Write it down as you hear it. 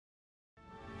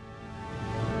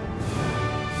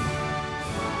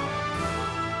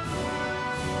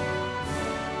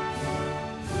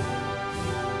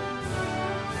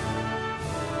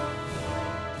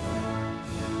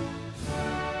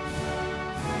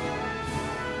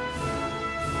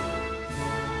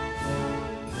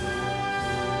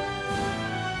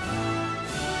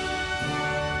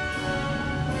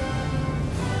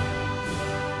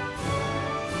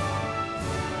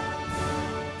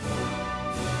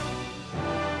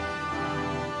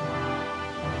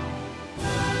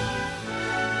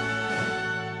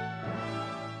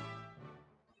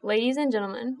Ladies and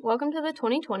gentlemen, welcome to the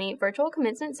 2020 virtual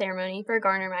commencement ceremony for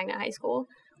Garner Magnet High School.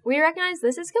 We recognize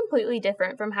this is completely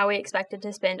different from how we expected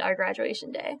to spend our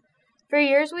graduation day. For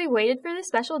years, we waited for this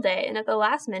special day, and at the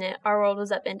last minute, our world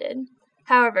was upended.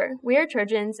 However, we are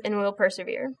Trojans and we will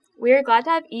persevere. We are glad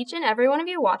to have each and every one of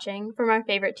you watching, from our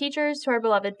favorite teachers to our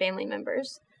beloved family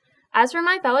members. As for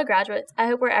my fellow graduates, I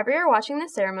hope wherever you're watching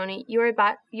this ceremony,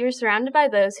 you're surrounded by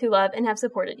those who love and have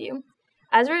supported you.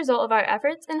 As a result of our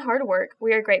efforts and hard work,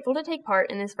 we are grateful to take part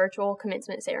in this virtual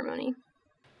commencement ceremony.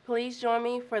 Please join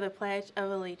me for the Pledge of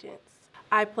Allegiance.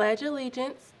 I pledge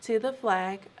allegiance to the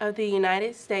flag of the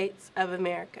United States of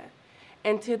America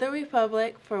and to the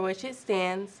republic for which it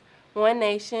stands, one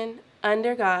nation,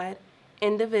 under God,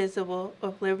 indivisible,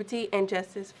 with liberty and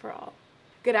justice for all.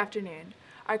 Good afternoon.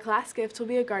 Our class gift will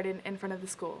be a garden in front of the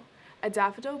school. A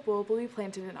daffodil bulb will be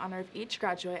planted in honor of each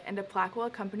graduate, and a plaque will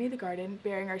accompany the garden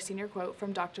bearing our senior quote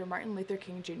from Dr. Martin Luther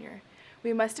King, Jr.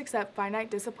 We must accept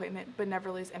finite disappointment, but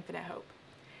never lose infinite hope.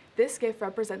 This gift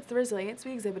represents the resilience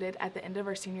we exhibited at the end of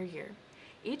our senior year.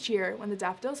 Each year, when the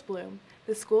daffodils bloom,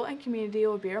 the school and community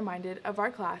will be reminded of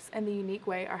our class and the unique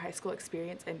way our high school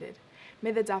experience ended. May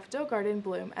the daffodil garden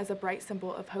bloom as a bright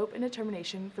symbol of hope and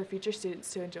determination for future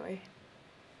students to enjoy.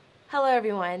 Hello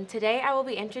everyone. Today I will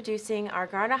be introducing our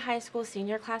Garner High School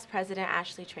Senior Class President,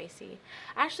 Ashley Tracy.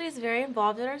 Ashley is very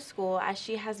involved in our school as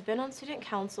she has been on student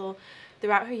council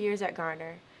throughout her years at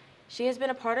Garner. She has been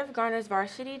a part of Garner's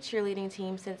varsity cheerleading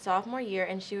team since sophomore year,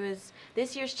 and she was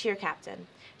this year's cheer captain.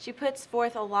 She puts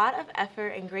forth a lot of effort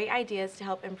and great ideas to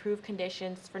help improve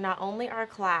conditions for not only our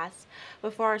class,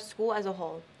 but for our school as a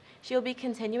whole. She will be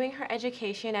continuing her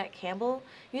education at Campbell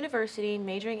University,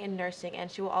 majoring in nursing, and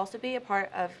she will also be a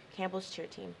part of Campbell's cheer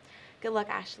team. Good luck,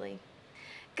 Ashley.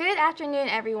 Good afternoon,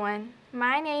 everyone.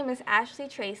 My name is Ashley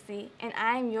Tracy, and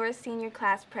I am your senior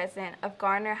class president of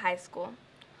Garner High School.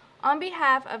 On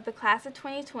behalf of the class of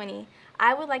 2020,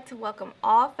 I would like to welcome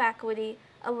all faculty,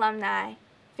 alumni,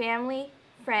 family,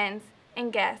 friends,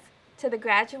 and guests to the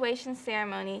graduation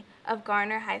ceremony of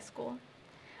Garner High School.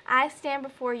 I stand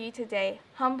before you today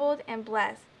humbled and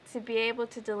blessed to be able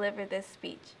to deliver this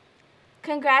speech.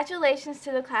 Congratulations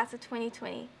to the class of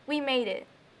 2020. We made it.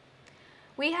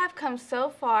 We have come so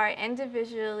far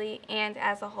individually and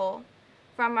as a whole,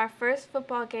 from our first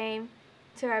football game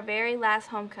to our very last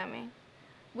homecoming.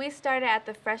 We started at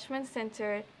the Freshman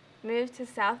Center, moved to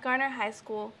South Garner High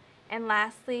School, and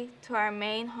lastly to our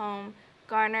main home,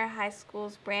 Garner High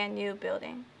School's brand new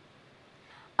building.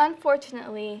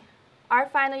 Unfortunately, our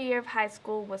final year of high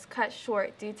school was cut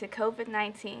short due to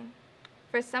COVID-19.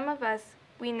 For some of us,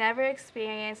 we never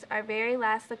experienced our very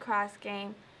last lacrosse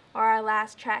game or our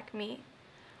last track meet,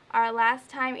 our last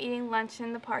time eating lunch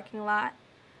in the parking lot,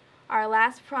 our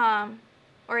last prom,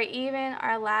 or even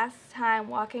our last time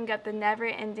walking up the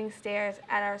never-ending stairs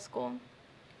at our school.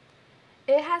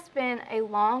 It has been a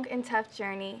long and tough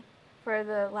journey for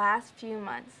the last few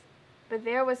months, but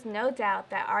there was no doubt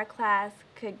that our class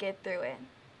could get through it.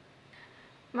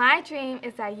 My dream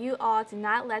is that you all do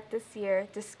not let this year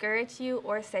discourage you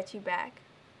or set you back.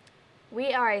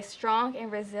 We are a strong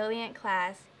and resilient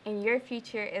class, and your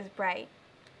future is bright.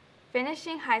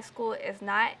 Finishing high school is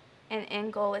not an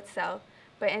end goal itself,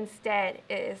 but instead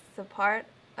it is the part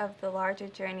of the larger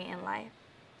journey in life.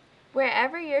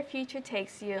 Wherever your future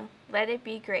takes you, let it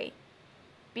be great.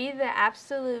 Be the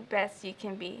absolute best you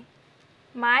can be.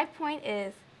 My point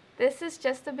is, this is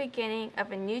just the beginning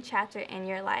of a new chapter in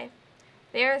your life.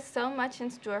 There is so much in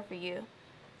store for you,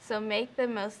 so make the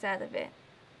most out of it.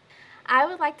 I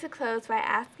would like to close by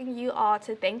asking you all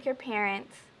to thank your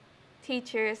parents,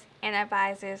 teachers, and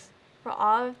advisors for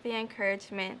all of the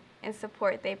encouragement and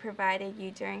support they provided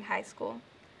you during high school.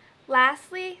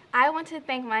 Lastly, I want to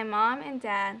thank my mom and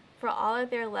dad for all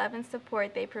of their love and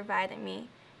support they provided me,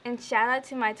 and shout out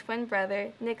to my twin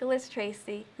brother, Nicholas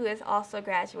Tracy, who is also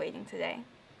graduating today.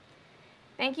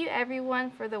 Thank you everyone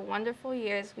for the wonderful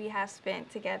years we have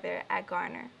spent together at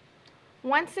Garner.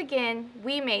 Once again,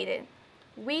 we made it.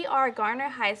 We are Garner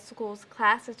High School's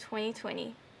class of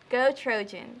 2020. Go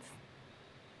Trojans!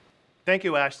 Thank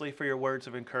you, Ashley, for your words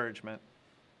of encouragement.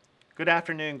 Good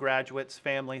afternoon, graduates,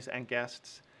 families, and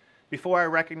guests. Before I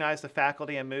recognize the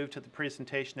faculty and move to the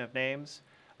presentation of names,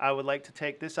 I would like to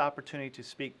take this opportunity to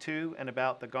speak to and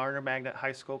about the Garner Magnet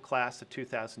High School class of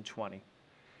 2020.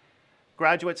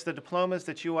 Graduates, the diplomas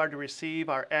that you are to receive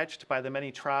are etched by the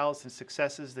many trials and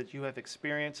successes that you have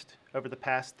experienced over the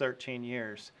past 13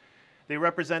 years. They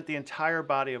represent the entire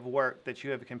body of work that you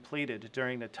have completed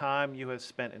during the time you have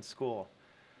spent in school.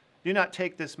 Do not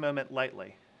take this moment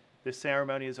lightly. This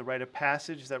ceremony is a rite of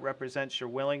passage that represents your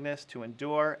willingness to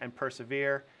endure and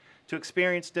persevere, to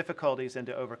experience difficulties and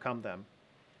to overcome them.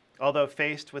 Although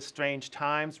faced with strange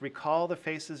times, recall the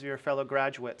faces of your fellow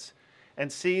graduates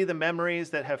and see the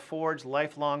memories that have forged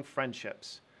lifelong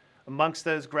friendships. Amongst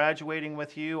those graduating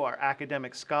with you are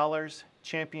academic scholars,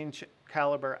 championship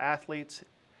caliber athletes,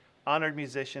 honored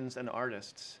musicians, and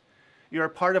artists. You are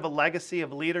part of a legacy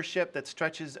of leadership that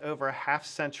stretches over a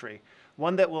half-century,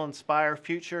 one that will inspire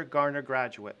future Garner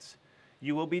graduates.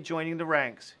 You will be joining the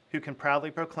ranks who can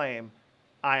proudly proclaim,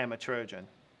 "I am a Trojan."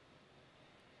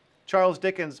 Charles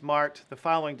Dickens marked the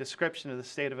following description of the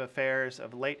state of affairs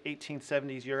of late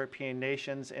 1870s European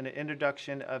nations in an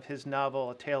introduction of his novel,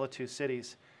 A Tale of Two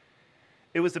Cities.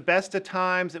 "It was the best of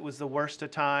times, it was the worst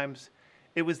of times.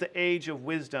 It was the age of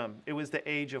wisdom, it was the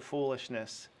age of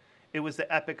foolishness. It was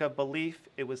the epoch of belief,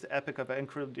 it was the epoch of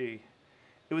incredulity.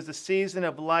 It was the season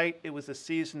of light, it was the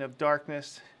season of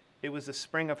darkness. It was the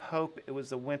spring of hope, it was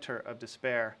the winter of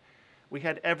despair. We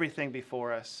had everything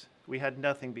before us, we had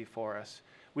nothing before us.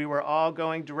 We were all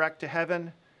going direct to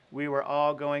heaven, we were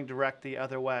all going direct the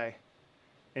other way."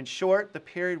 In short, the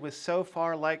period was so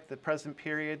far like the present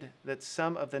period that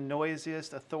some of the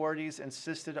noisiest authorities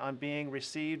insisted on being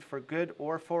received for good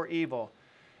or for evil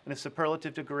in a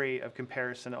superlative degree of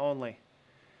comparison only.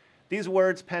 These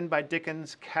words penned by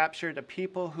Dickens captured a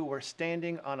people who were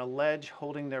standing on a ledge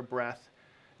holding their breath,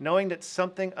 knowing that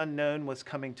something unknown was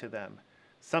coming to them,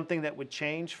 something that would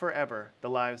change forever the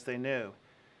lives they knew.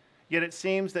 Yet it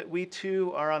seems that we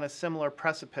too are on a similar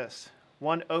precipice,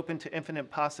 one open to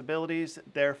infinite possibilities,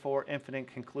 therefore infinite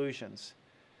conclusions.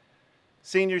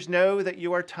 Seniors, know that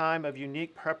your time of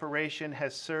unique preparation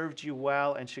has served you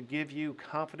well and should give you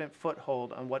confident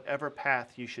foothold on whatever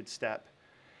path you should step.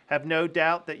 Have no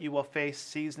doubt that you will face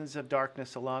seasons of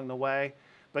darkness along the way,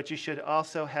 but you should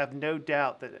also have no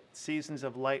doubt that seasons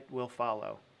of light will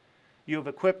follow. You have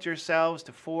equipped yourselves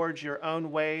to forge your own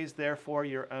ways, therefore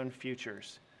your own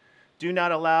futures. Do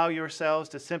not allow yourselves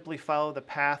to simply follow the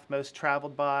path most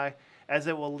traveled by, as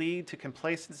it will lead to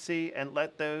complacency, and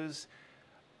let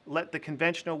the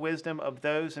conventional wisdom of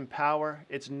those in power,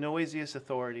 its noisiest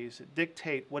authorities,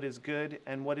 dictate what is good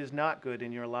and what is not good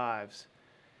in your lives.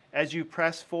 As you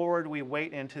press forward, we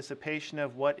wait in anticipation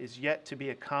of what is yet to be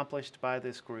accomplished by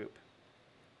this group.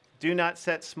 Do not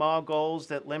set small goals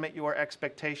that limit your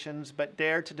expectations, but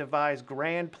dare to devise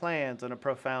grand plans on a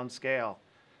profound scale.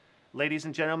 Ladies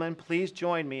and gentlemen, please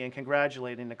join me in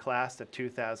congratulating the class of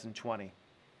 2020.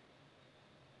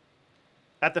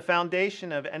 At the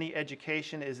foundation of any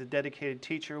education is a dedicated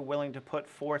teacher willing to put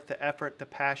forth the effort, the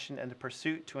passion, and the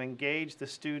pursuit to engage the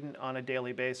student on a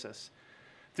daily basis.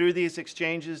 Through these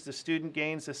exchanges, the student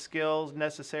gains the skills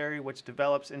necessary, which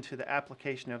develops into the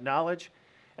application of knowledge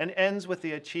and ends with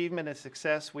the achievement and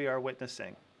success we are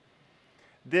witnessing.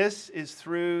 This is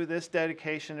through this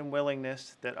dedication and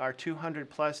willingness that our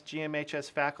 200+ GMHS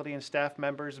faculty and staff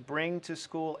members bring to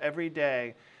school every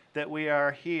day that we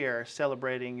are here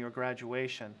celebrating your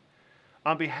graduation.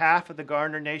 On behalf of the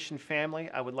Garner Nation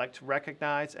family, I would like to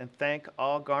recognize and thank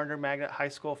all Garner Magnet High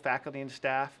School faculty and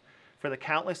staff for the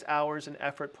countless hours and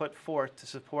effort put forth to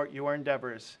support your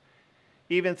endeavors.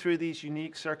 Even through these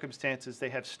unique circumstances, they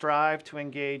have strived to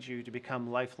engage you to become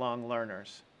lifelong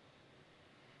learners.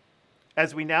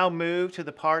 As we now move to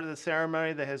the part of the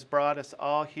ceremony that has brought us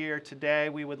all here today,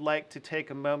 we would like to take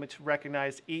a moment to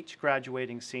recognize each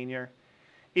graduating senior.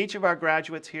 Each of our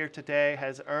graduates here today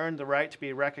has earned the right to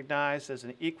be recognized as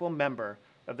an equal member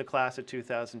of the class of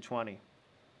 2020.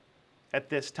 At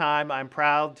this time, I'm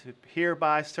proud to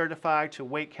hereby certify to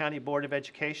Wake County Board of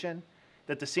Education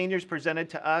that the seniors presented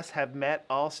to us have met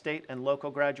all state and local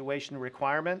graduation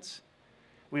requirements.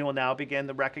 We will now begin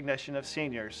the recognition of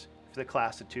seniors for the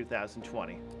class of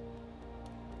 2020.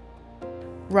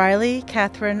 Riley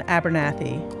Catherine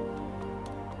Abernathy.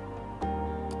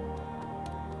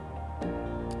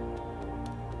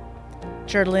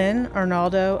 Jerlyn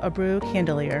Arnaldo Abreu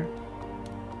Candelier.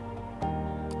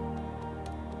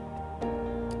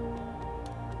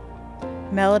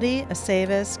 Melody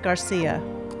Aceves Garcia.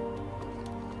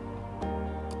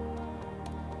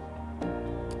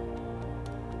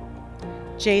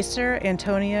 Jacer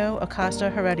Antonio Acosta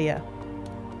Heredia.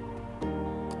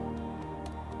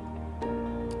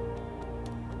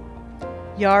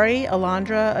 Yari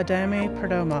Alondra Adame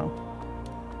Perdomo.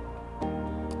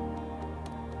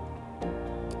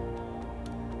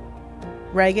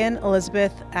 Reagan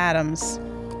Elizabeth Adams.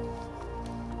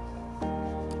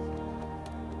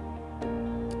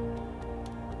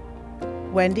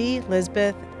 Wendy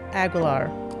Lisbeth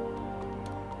Aguilar.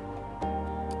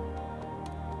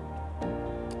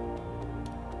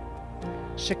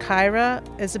 Shakira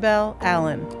Isabel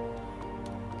Allen.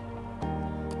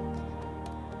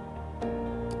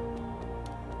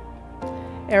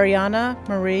 Ariana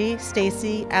Marie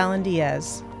Stacy Allen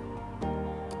Diaz.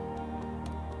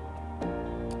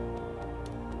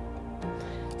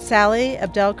 Sally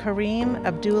Abdel Karim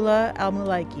Abdullah Al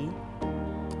Mulaiki.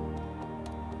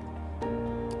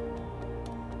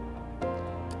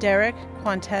 Derek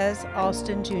Quantez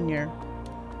Alston Jr.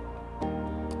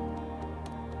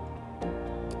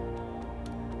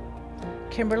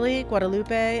 Kimberly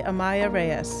Guadalupe Amaya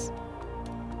Reyes.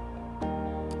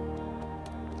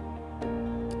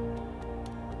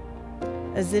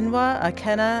 Azinwa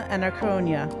Akena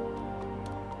Anacronia.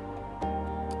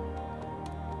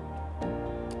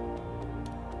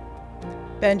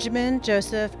 Benjamin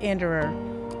Joseph Anderer.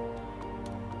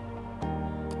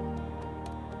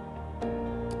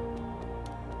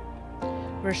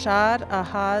 Rashad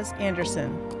Ahaz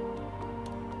Anderson.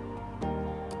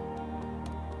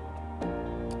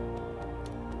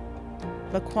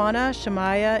 Laquana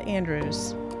Shemaya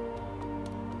Andrews.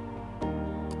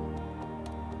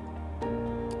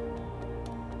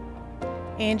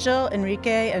 Angel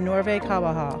Enrique Anorve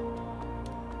Kawaha.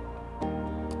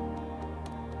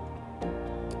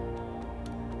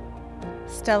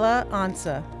 Stella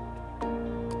Ansa.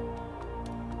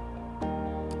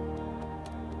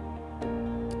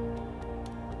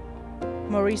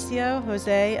 Mauricio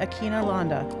Jose Aquina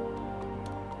Landa.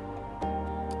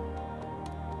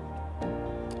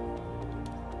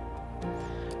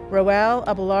 Roel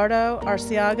Abelardo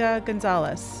Arciaga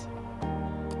Gonzalez.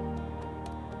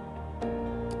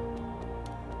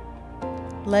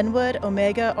 Lenwood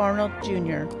Omega Arnold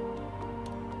Jr.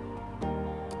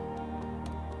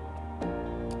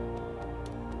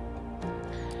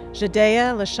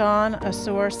 Jadea Lashawn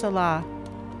Asur Salah.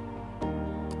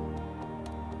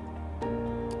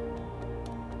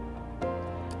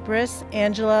 Briss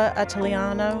Angela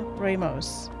Ataliano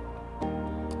Ramos.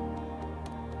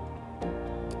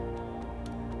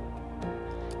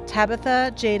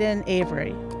 Tabitha Jaden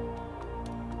Avery.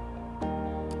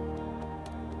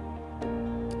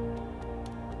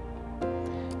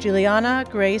 Juliana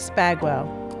Grace Bagwell.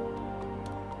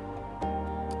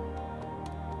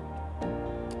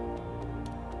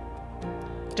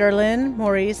 Derlin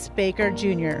Maurice Baker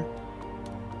Jr.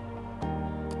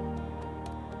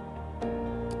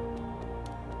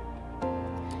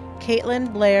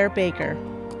 Caitlin Blair Baker.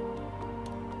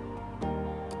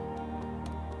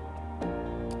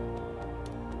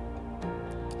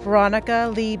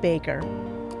 Veronica Lee Baker.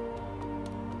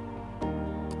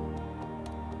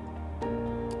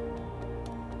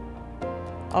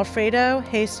 Alfredo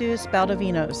Jesus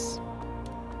Baldovinos.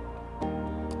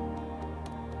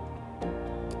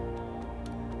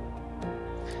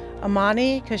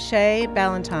 Amani Cachet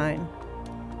Ballantyne.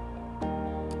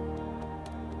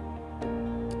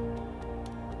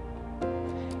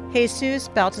 Jesus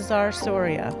Baltazar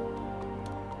Soria.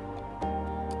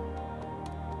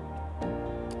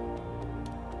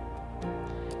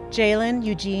 Jalen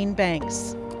Eugene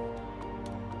Banks.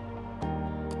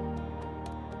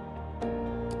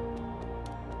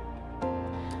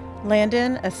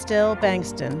 Landon Estelle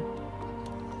Bankston.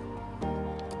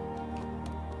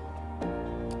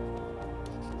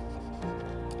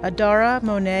 Adara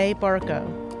Monet Barco.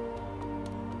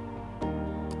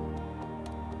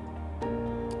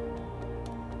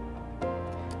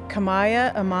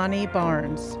 Kamaya Amani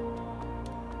Barnes.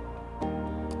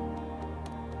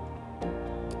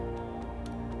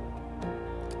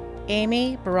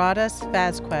 Amy Baradas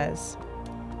Vasquez.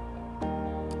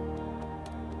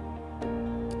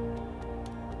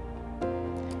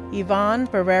 Yvonne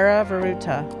Barrera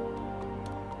Veruta.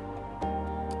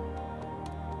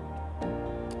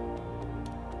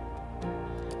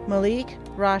 Malik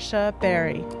Rasha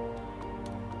Berry.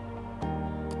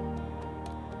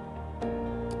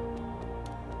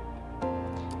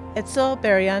 Itzel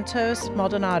Barrientos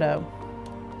Maldonado.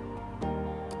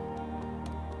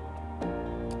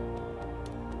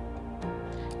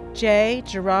 J.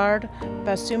 Gerard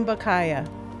Basumbakaya.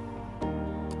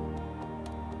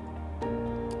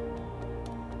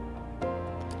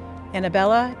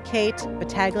 Annabella Kate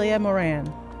Battaglia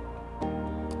Moran.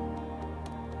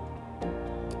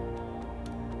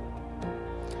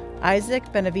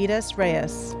 Isaac Benavides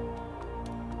Reyes.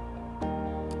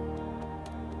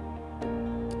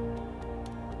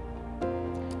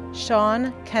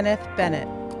 Sean Kenneth Bennett.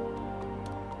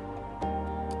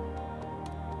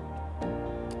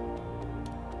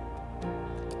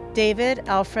 David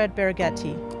Alfred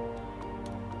Bergetti.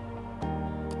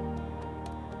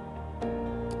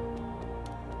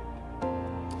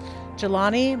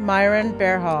 Jelani Myron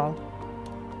Bearhall.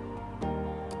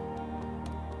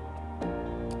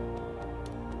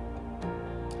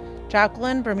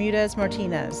 Jacqueline Bermudez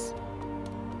Martinez.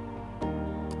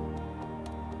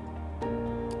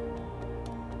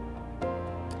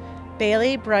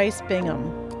 Bailey Bryce Bingham.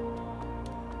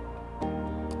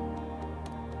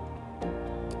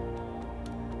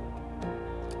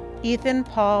 Ethan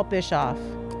Paul Bischoff.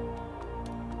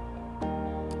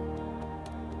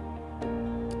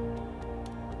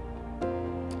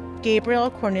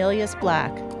 Gabriel Cornelius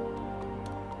Black.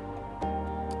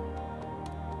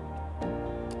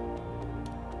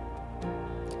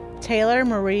 Taylor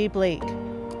Marie Blake.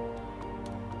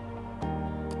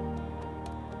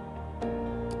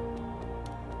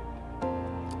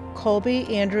 Colby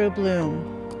Andrew Bloom.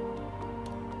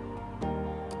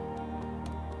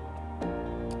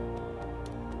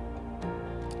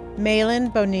 Malin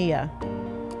Bonilla.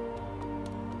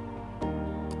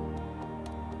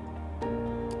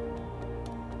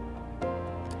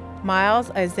 Miles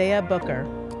Isaiah Booker.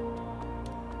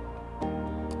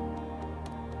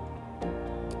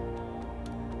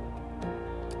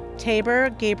 Tabor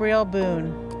Gabriel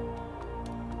Boone.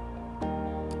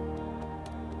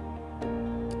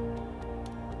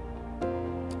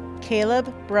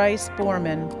 Caleb Bryce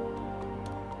Borman.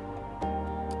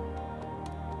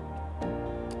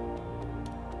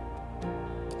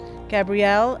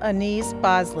 Gabrielle Anise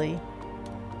Bosley.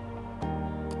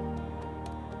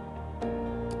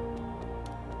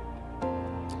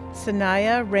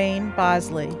 Sanaya Rain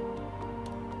Bosley.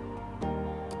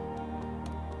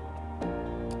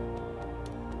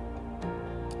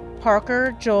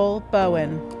 Parker Joel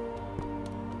Bowen.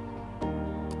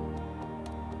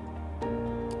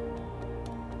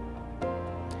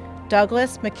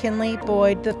 Douglas McKinley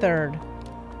Boyd III.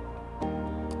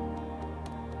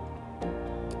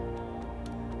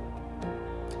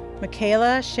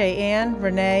 Michaela Cheyenne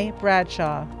Renee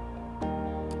Bradshaw.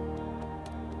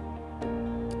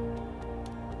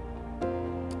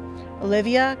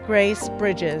 Olivia Grace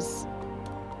Bridges.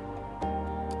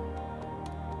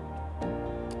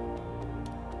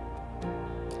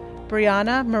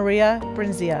 Brianna Maria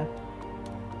Brinzia.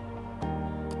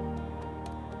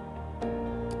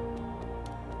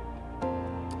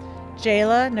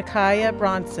 Jayla Nakaya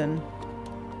Bronson.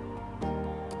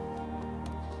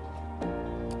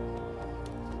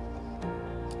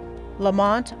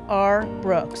 Lamont R.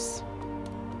 Brooks.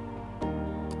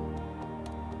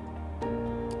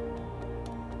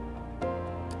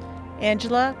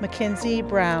 Angela McKenzie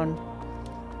Brown.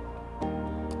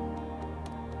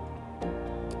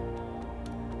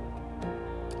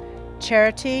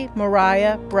 Charity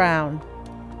Mariah Brown.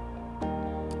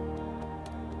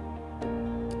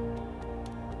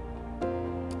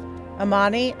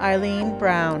 Amani Eileen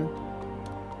Brown.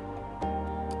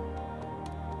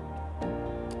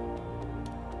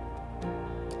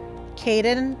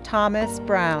 Caden Thomas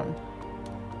Brown.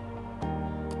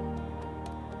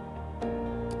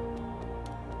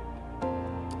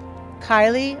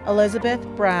 Kylie Elizabeth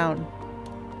Brown.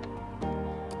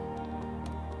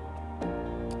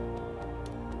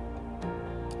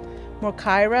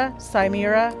 Morkyra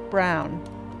Simira Brown.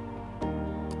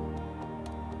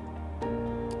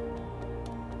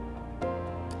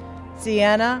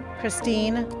 Ziana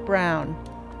Christine Brown.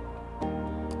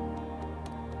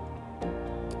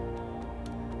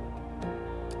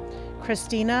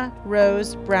 Christina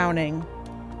Rose Browning.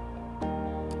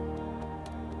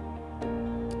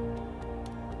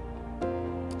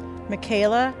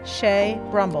 Michaela Shea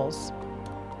Brumbles.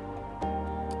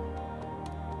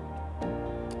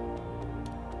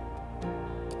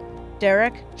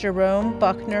 Derek Jerome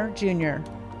Buckner, Jr.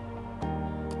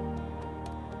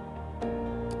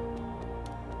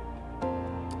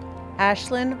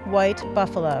 Ashlyn White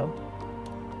Buffalo.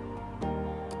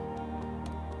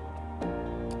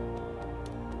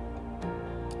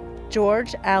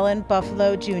 George Allen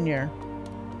Buffalo, Jr.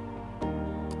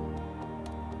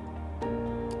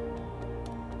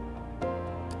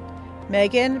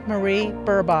 Megan Marie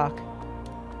Burbach.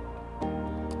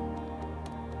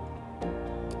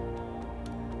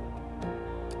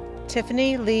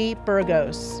 Tiffany Lee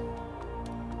Burgos.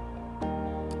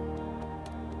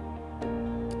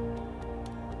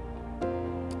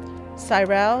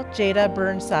 Cyrell Jada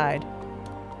Burnside.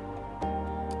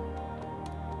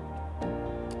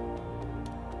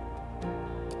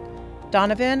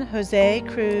 Donovan Jose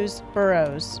Cruz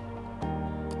Burrows.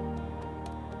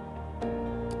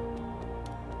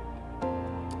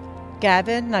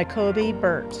 Gavin Nikobe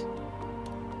Burt.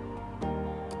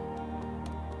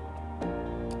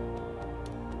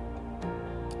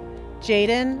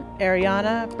 Jaden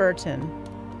Ariana Burton.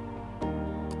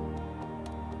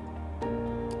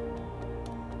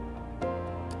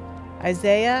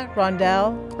 Isaiah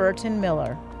Rondell Burton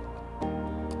Miller.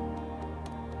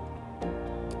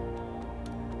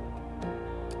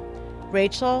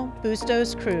 Rachel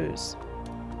Bustos Cruz.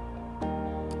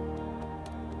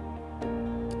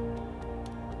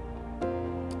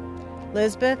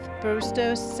 Lisbeth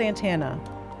Bustos Santana.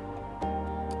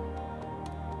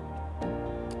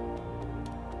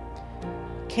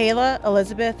 Kayla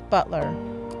Elizabeth Butler.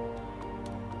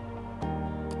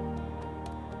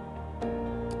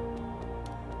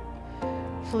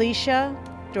 Felicia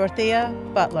Dorothea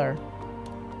Butler.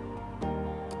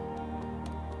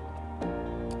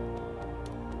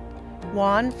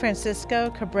 Juan Francisco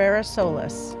Cabrera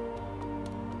Solis.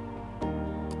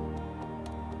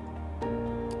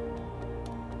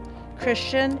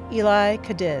 Christian Eli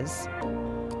Cadiz.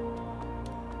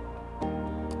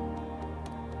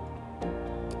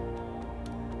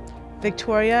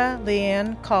 Victoria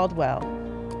Leanne Caldwell.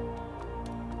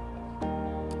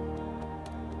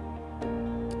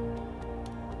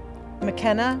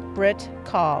 McKenna Britt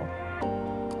Call.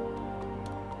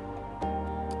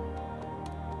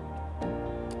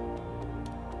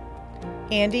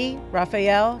 Andy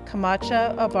Rafael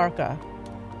Camacho Abarca.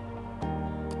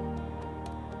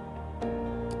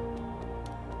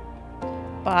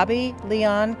 Bobby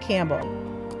Leon Campbell.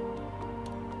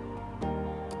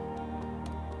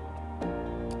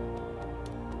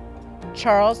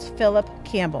 Charles Philip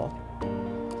Campbell.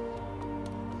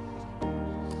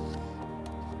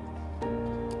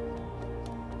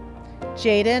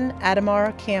 Jaden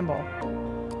Adamar Campbell.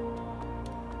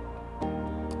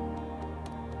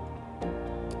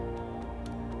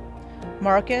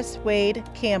 Marcus Wade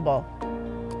Campbell.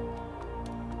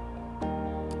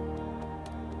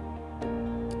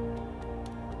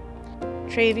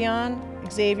 Travion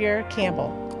Xavier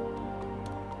Campbell.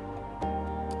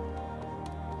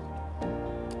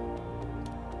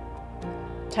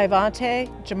 Tyvante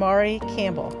Jamari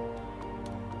Campbell.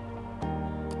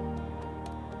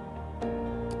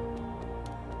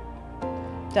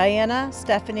 Diana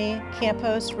Stephanie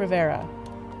Campos Rivera.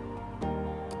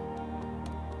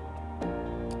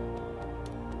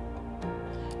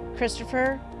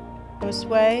 Christopher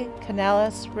Josue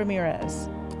Canales Ramirez.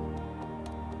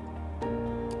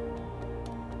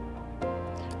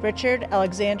 Richard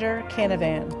Alexander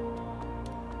Canavan.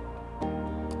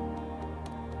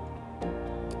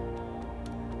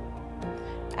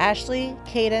 Ashley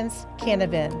Cadence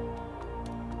Canavan.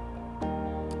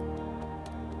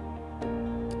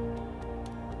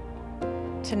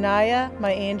 Tanaya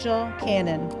My Angel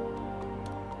Cannon.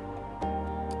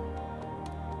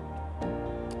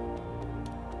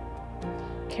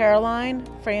 Caroline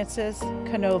Frances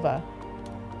Canova.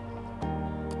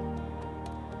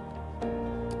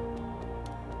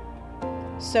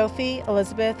 Sophie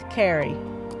Elizabeth Carey.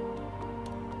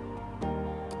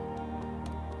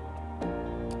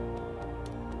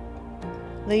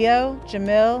 Leo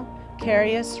Jamil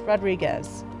Carius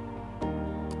Rodriguez.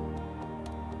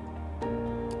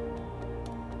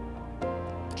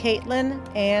 Caitlin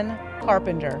Ann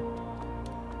Carpenter.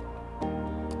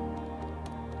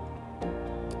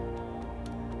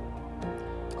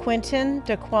 Quentin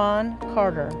Daquan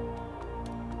Carter.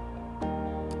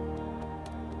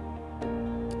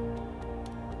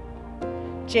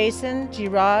 Jason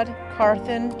Gerard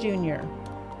Carthen Jr.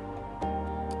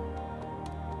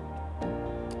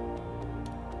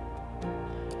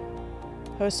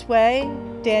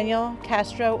 Josue Daniel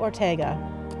Castro Ortega.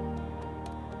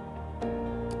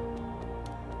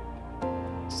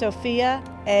 Sophia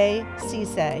A.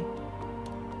 Cisse.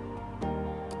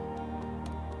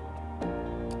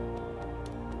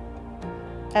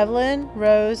 Evelyn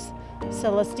Rose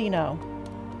Celestino.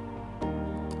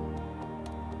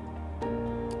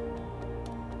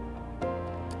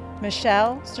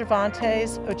 Michelle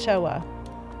Cervantes Ochoa.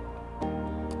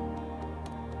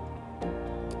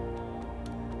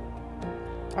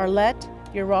 Arlette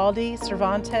Uraldi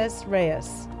Cervantes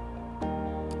Reyes.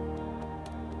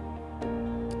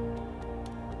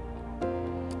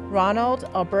 Ronald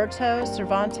Alberto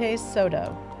Cervantes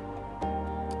Soto.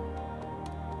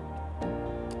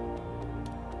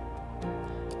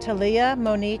 Talia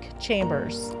Monique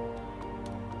Chambers.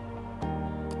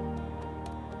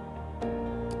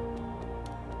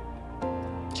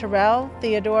 Terrell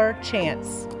Theodore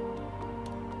Chance.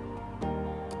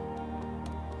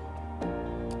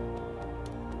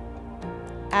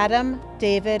 Adam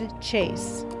David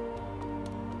Chase. .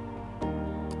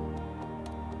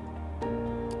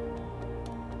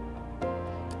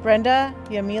 Brenda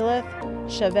Yamilith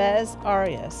Chavez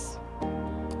Arias.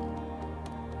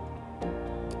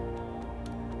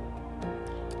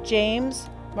 James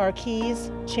Marquise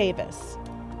Chavis.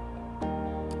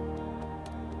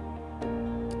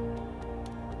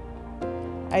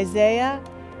 Isaiah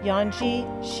Yanji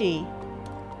Shi.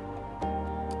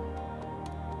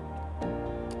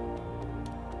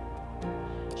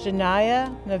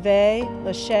 Janaya Neve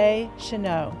Lachey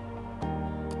Chenot.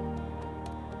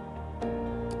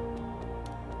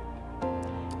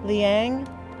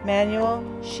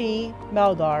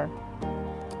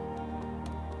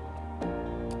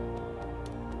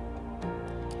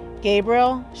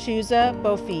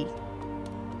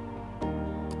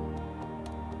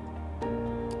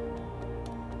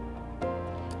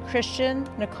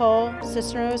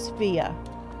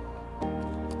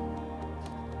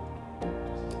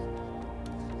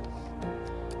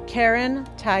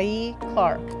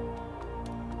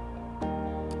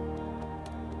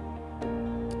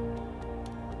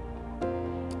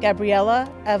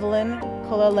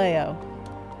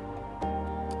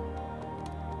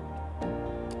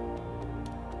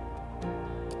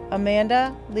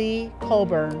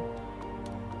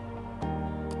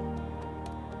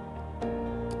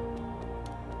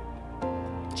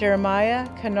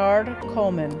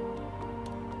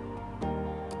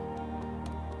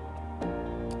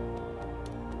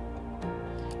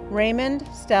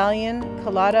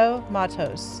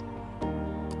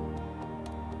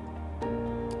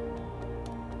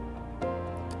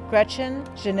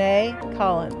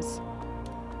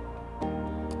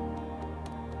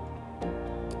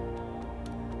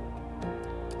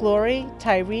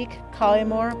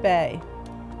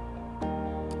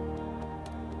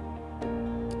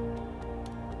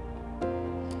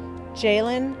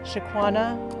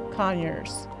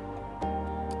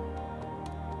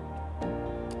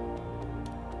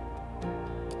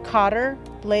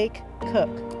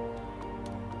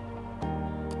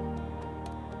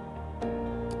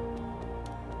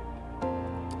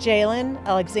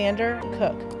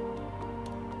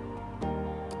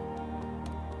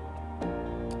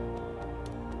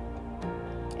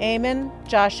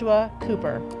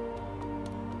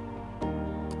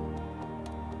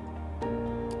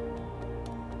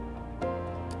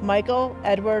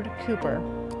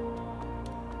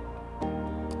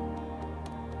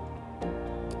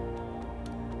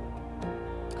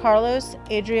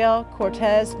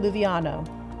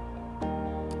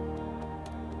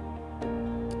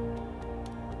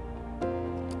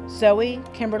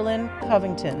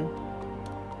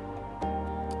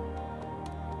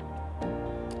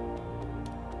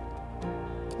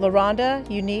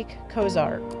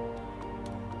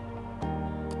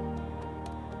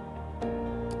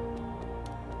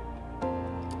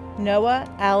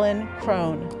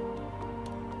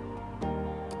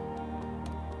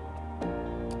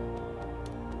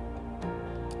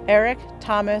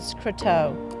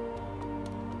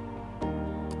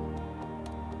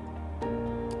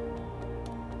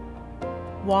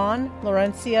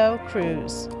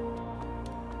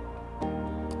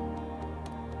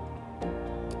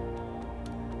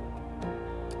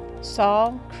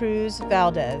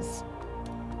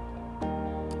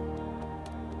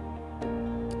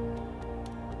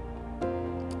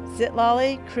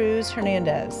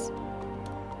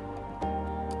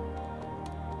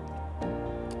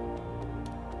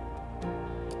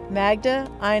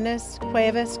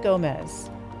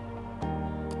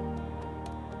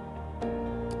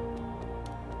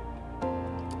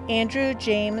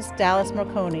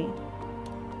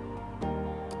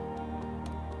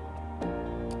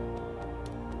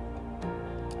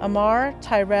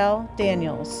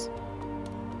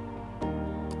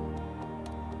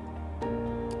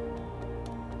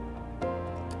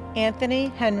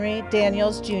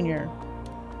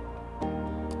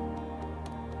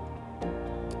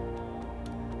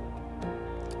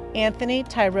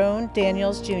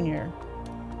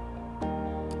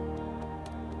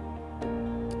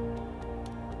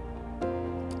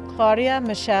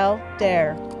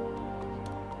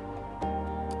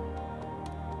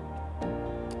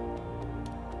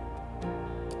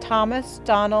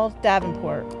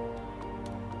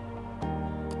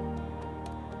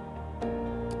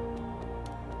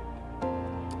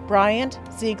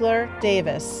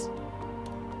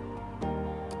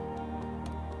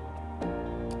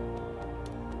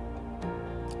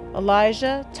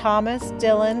 Elijah Thomas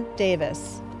Dillon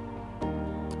Davis.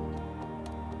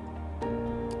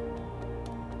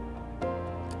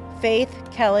 Faith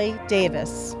Kelly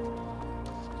Davis.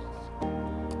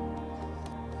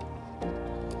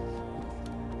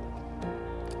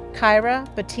 Kyra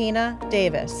Bettina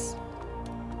Davis.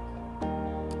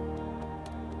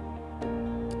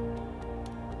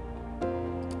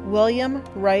 William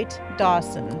Wright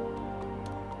Dawson.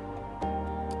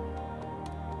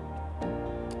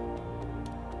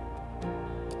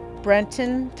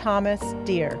 Brenton Thomas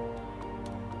Deere.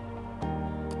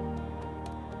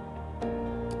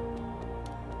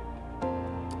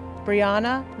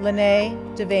 Brianna Lene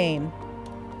Devane.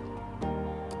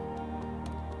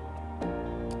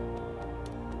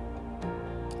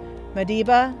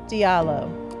 Madiba Diallo.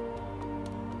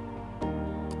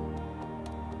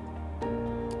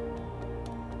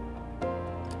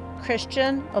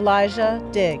 Christian Elijah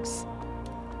Diggs.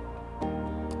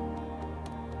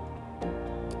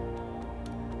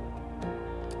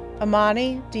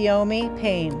 Amani Diomi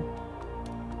Payne.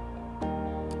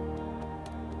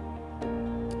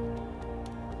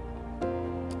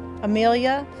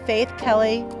 Amelia Faith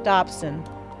Kelly Dobson.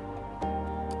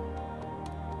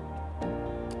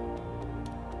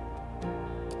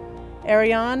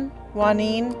 Ariane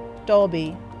Juanine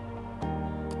Dolby.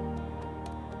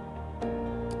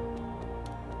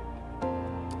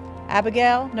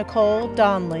 Abigail Nicole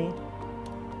Donley.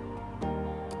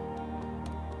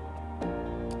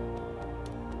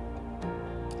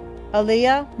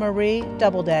 Aaliyah Marie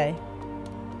Doubleday.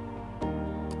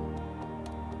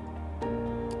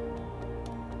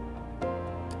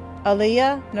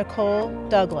 Aaliyah Nicole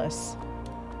Douglas.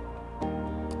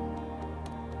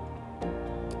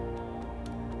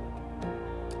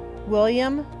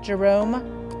 William Jerome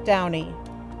Downey.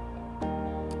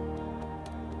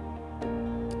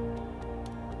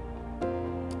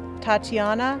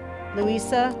 Tatiana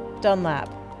Louisa Dunlap.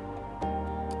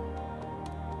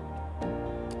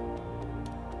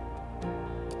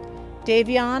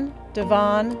 Davion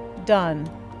Devon Dunn.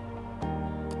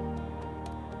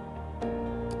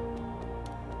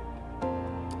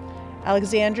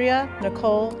 Alexandria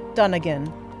Nicole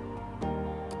Dunnigan.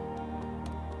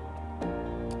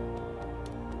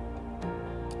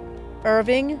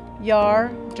 Irving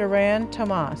Yar Duran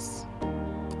Tomas.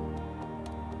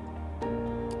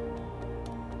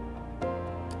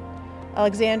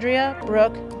 Alexandria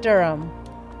Brooke Durham.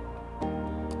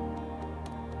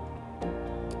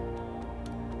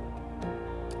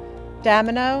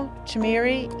 Damino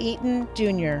Chamiri Eaton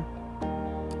Jr.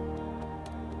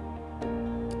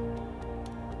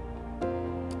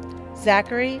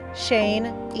 Zachary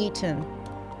Shane Eaton.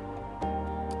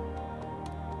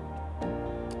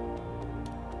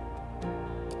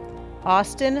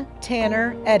 Austin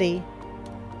Tanner Eddy.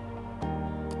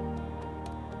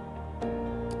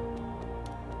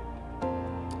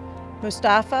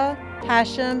 Mustafa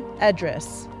Hashim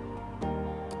Edris.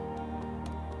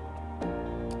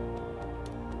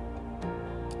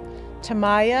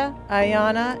 Tamaya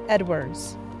Ayana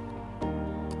Edwards.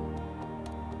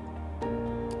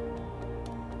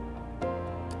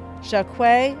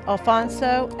 Jacque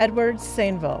Alfonso Edwards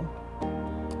Sainville.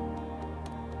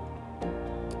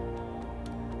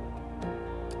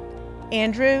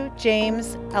 Andrew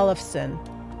James Ellefson.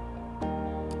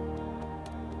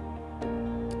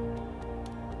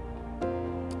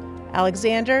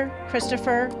 Alexander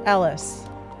Christopher Ellis.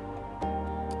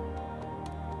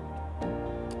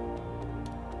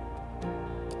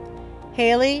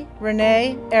 Haley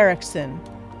Renee Erickson.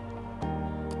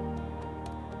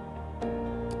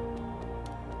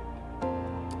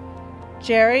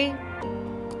 Jerry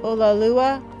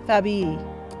Olalua Fabii.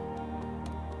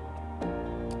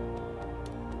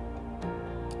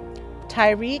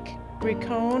 Tyreek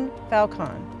Ricone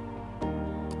Falcon.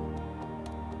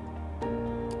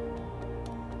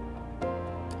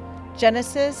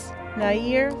 Genesis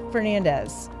Nair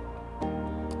Fernandez.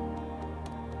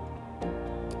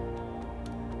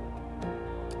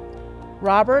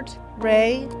 Robert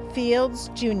Ray Fields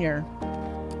Jr.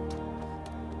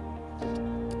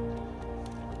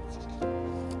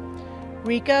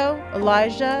 Rico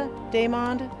Elijah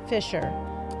Damond Fisher.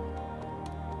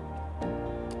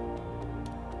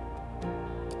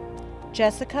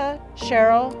 Jessica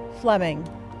Cheryl Fleming.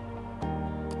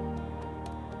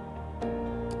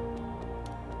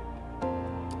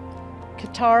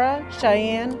 Katara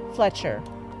Cheyenne Fletcher.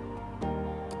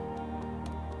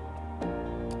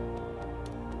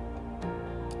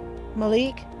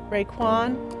 Malik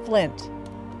Raekwon Flint.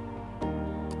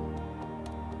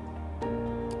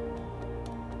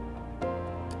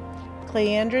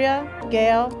 Cleandria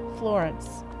Gail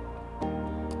Florence.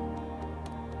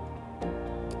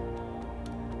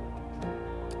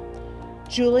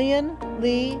 Julian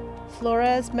Lee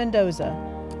Flores Mendoza.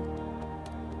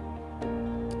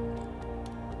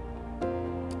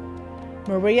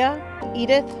 Maria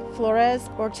Edith Flores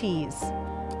Ortiz.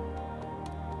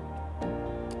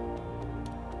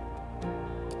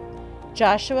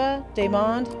 Joshua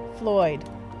Damond Floyd.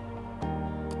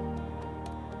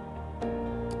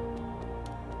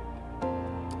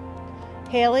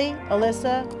 Haley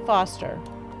Alyssa Foster.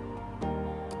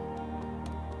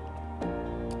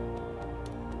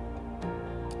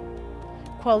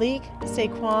 Kwalik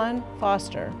Saquon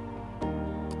Foster.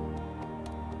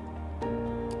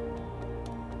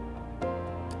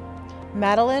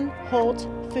 Madeline Holt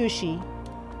Fushi.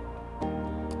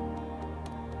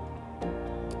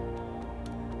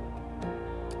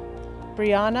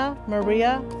 Brianna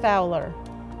Maria Fowler.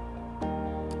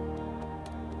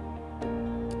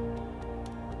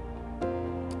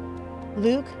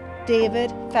 Luke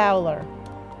David Fowler.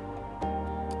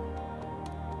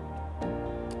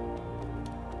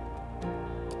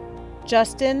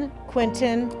 Justin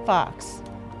Quinton Fox.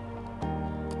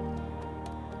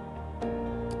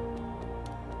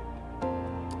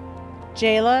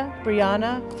 Jayla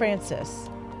Brianna Francis.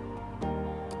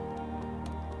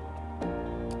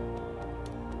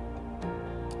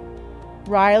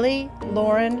 Riley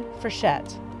Lauren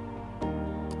Frechette.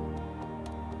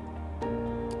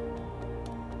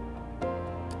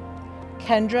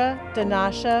 Kendra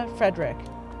Danasha Frederick.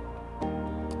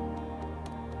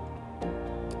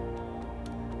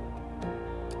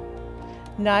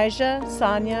 Nija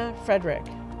Sonia Frederick.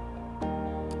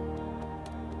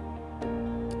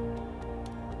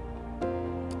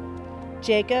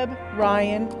 Jacob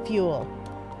Ryan Fuel.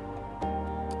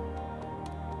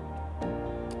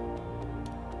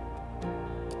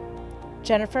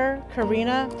 Jennifer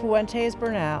Karina Fuentes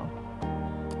Bernal.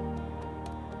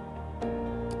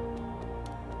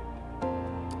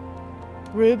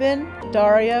 Ruben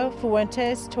Dario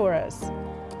Fuentes Torres.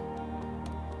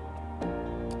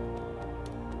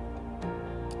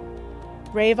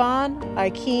 Rayvon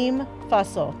Akeem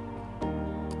Fussell.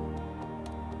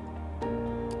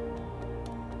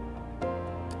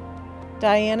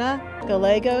 Diana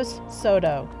Gallegos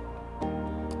Soto.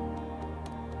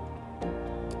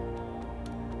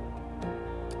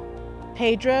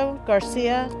 Pedro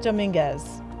Garcia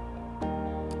Dominguez.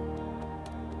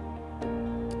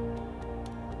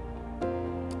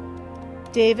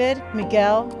 David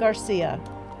Miguel Garcia.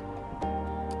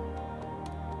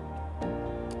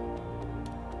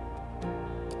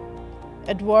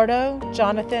 Eduardo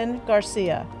Jonathan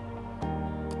Garcia.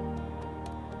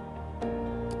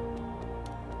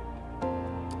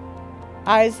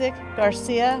 Isaac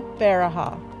Garcia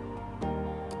Baraja.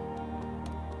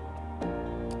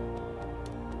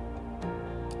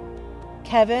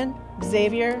 Kevin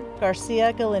Xavier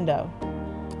Garcia Galindo.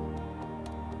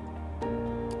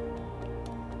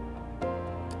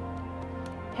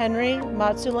 Henry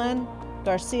Matsulen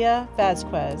Garcia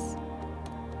Vasquez.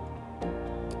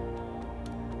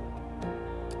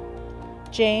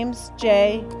 James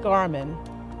J. Garman.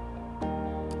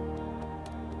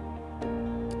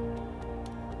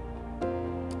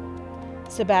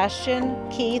 Sebastian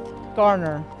Keith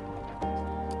Garner.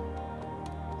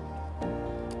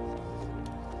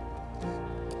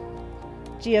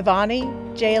 Giovanni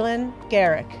Jalen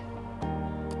Garrick.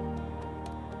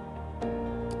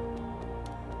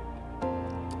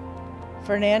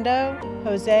 Fernando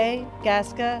Jose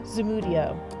Gasca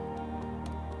Zamudio.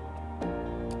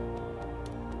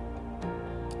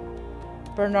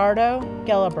 Bernardo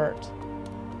Gelabert.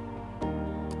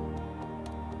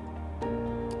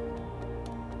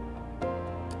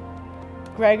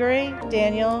 Gregory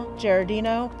Daniel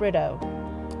Gerardino Brito.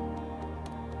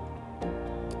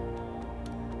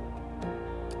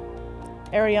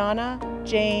 Ariana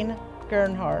Jane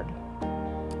Gernhard.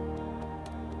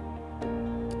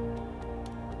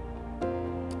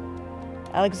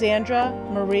 Alexandra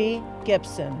Marie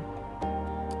Gibson.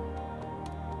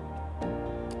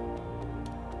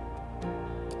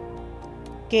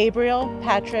 Gabriel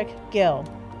Patrick Gill.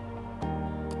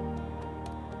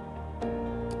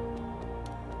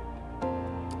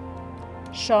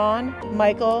 Sean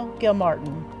Michael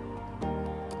Gilmartin.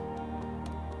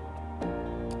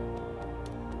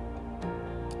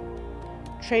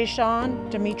 Trayshawn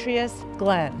Demetrius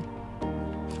Glenn.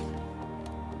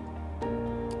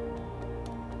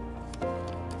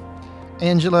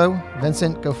 Angelo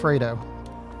Vincent Gofredo.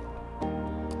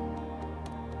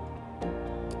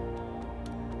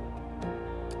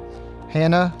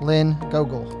 Hannah Lynn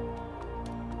Gogol.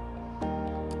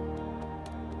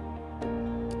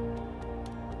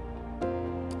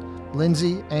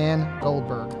 Lindsay Ann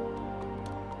Goldberg.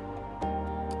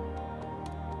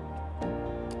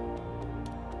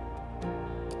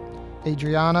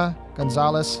 Adriana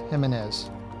Gonzalez Jimenez.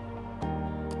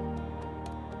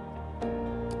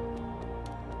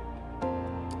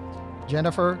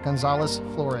 Jennifer Gonzalez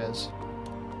Flores.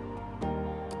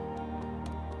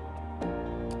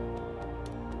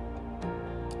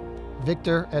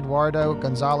 Victor Eduardo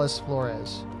Gonzalez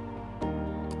Flores.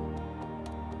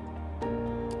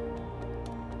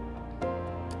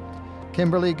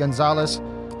 Kimberly Gonzalez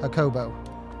Jacobo.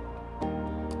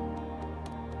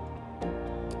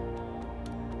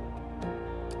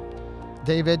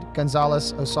 David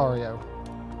Gonzalez Osorio.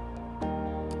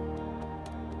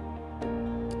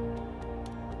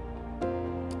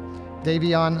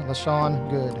 Davion LaShawn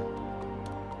Good.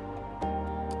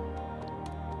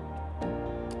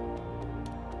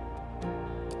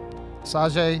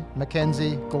 Sajay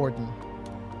Mackenzie Gordon.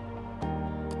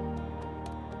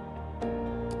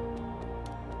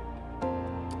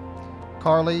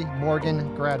 Carly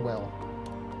Morgan Gradwell.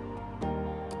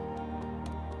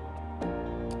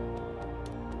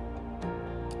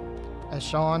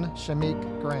 Ashawn Shamik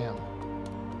Graham.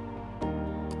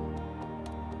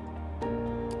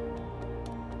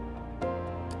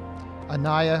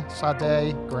 Anaya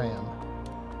Sadeh Graham.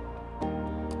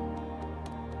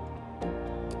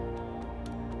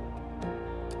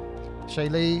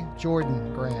 Shaylee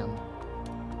Jordan Graham.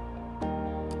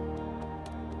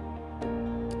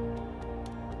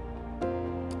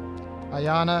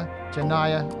 Ayana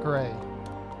Janaya Gray.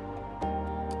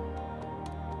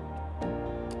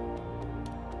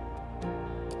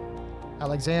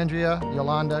 Alexandria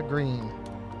Yolanda Green.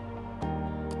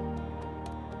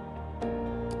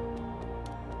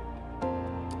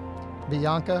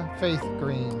 Bianca Faith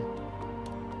Green.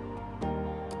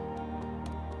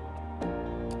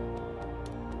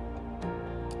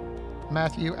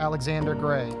 Matthew Alexander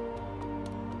Gray.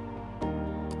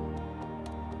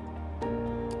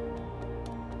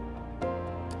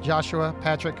 Joshua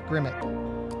Patrick Grimmett.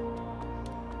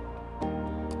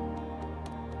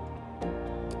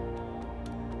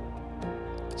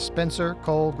 Spencer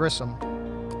Cole Grissom.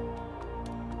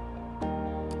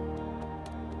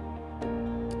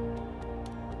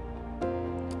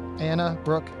 Anna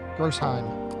Brooke Grossheim.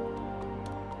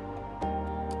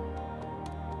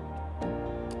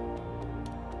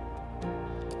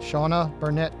 Shauna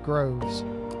Burnett Groves.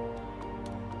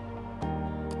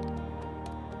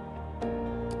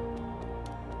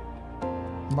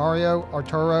 Mario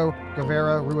Arturo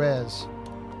Guevara Ruiz.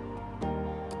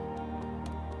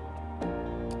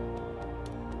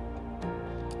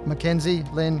 Mackenzie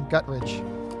Lynn Guttridge.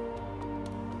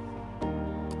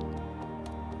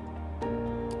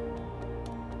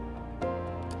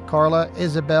 Carla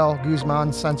Isabel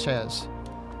Guzman Sanchez.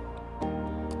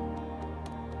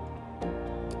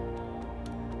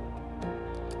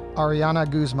 Ariana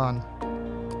Guzman.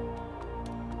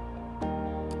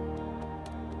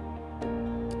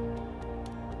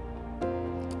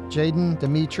 Jaden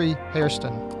Dimitri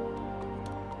Hairston.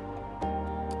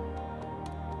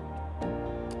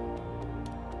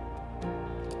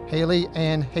 Haley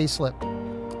Ann Hayslip.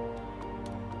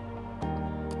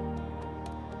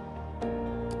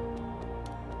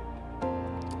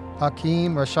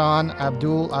 Hakeem Rashan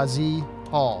Abdul Aziz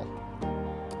Hall.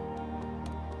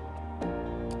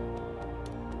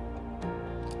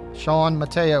 Sean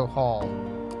Mateo Hall.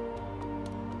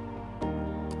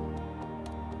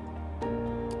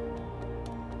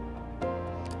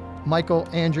 Michael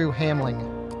Andrew Hamling.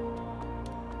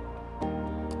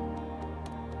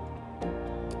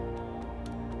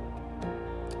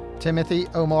 Timothy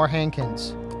Omar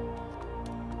Hankins.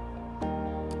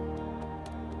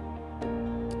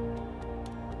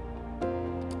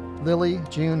 Lily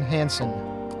June Hansen.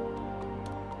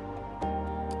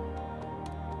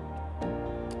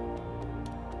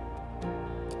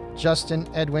 Justin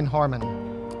Edwin Harmon.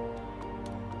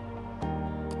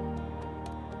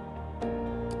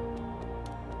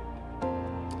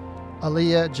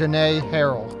 Aaliyah Janae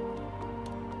Harrell.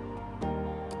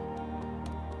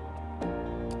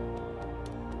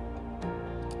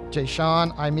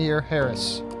 Jayshawn Imir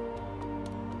Harris.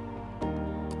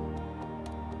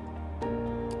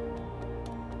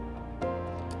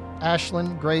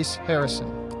 Ashlyn Grace Harrison.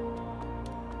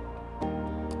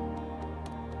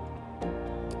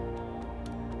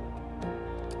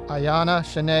 Ayana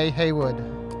Shanae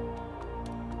Haywood.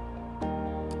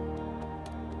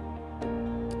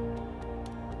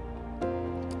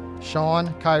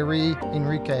 Sean Kyrie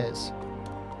Enriquez.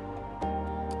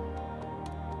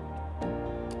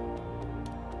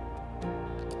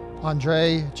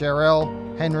 Andre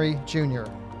Jarrell Henry Jr.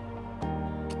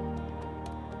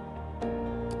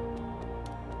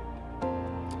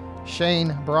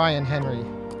 Shane Brian Henry.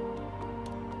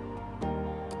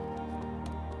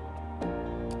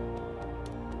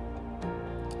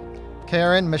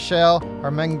 Karen Michelle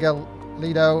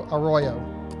Armengalido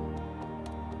Arroyo.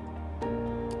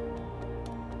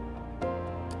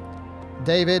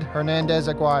 David Hernandez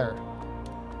Aguirre.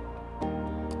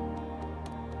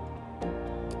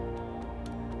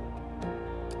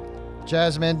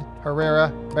 Jasmine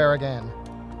Herrera Barragan.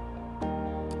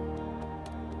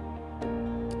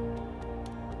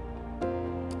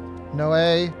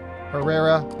 Noe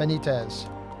Herrera Benitez.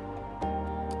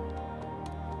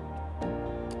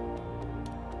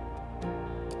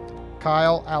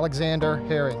 Kyle Alexander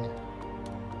Herring.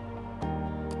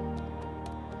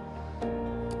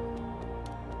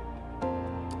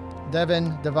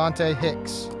 Devin Devontae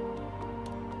Hicks.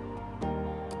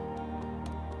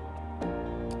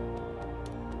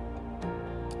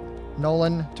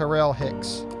 Nolan Terrell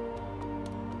Hicks.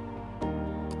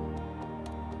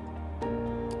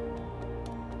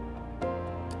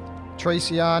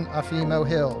 Tracion Afimo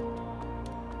Hill.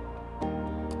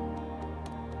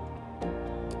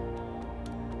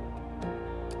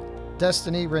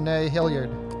 Destiny Renee Hilliard.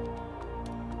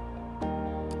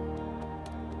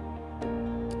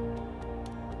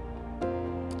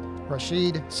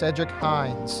 Rashid Cedric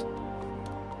Hines.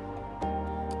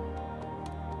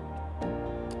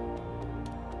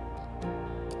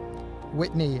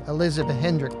 Whitney Elizabeth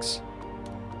Hendricks.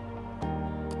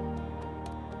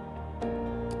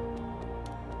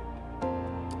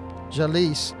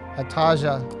 Jalise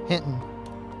Ataja Hinton.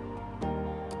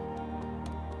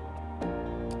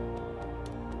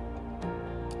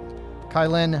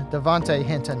 Kylen Devontae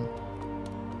Hinton.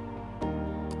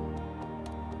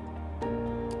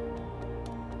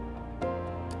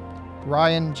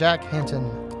 Ryan Jack Hinton.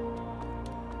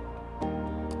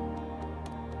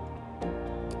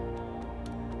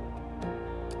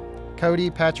 Cody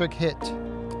Patrick Hitt.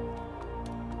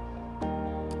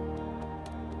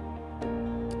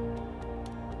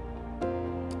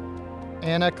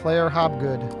 Anna Claire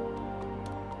Hobgood.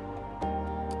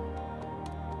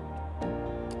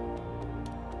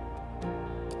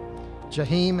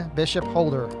 Jaheim Bishop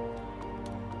Holder.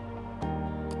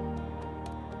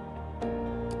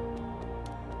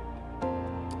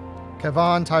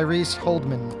 Kevon Tyrese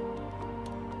Holdman.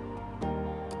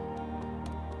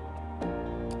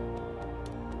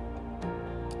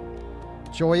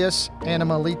 Joyous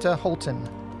Animalita Holton.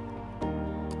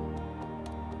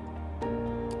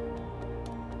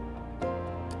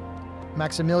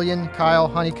 Maximilian Kyle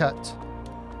Honeycutt.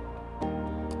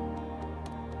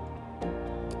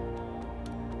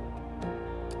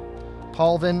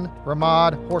 Paulvin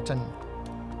Ramad Horton.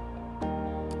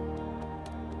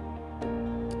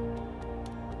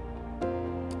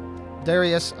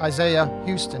 Darius Isaiah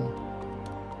Houston.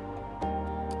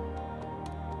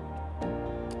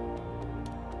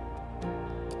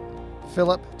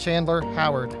 Philip Chandler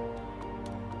Howard.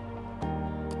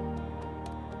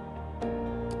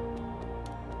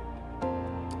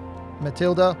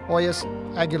 Matilda Hoyas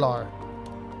Aguilar.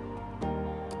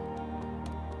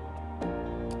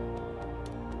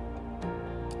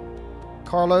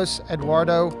 Carlos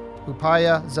Eduardo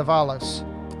Upaya Zavalos.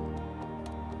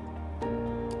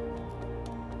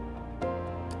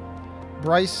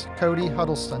 Bryce Cody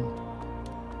Huddleston.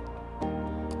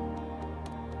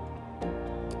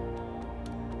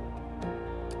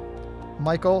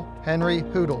 Michael Henry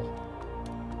Hoodle.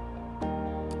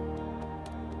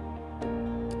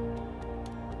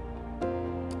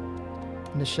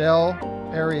 Nichelle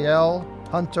Ariel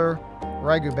Hunter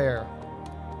Ragubert.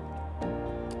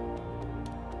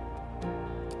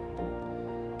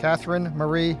 Catherine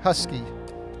Marie Husky.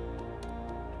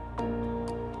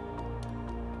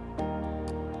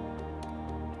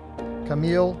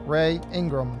 Camille Ray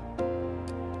Ingram.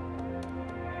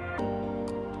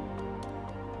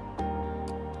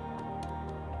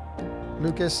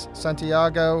 Lucas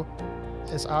Santiago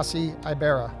Isasi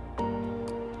Ibera.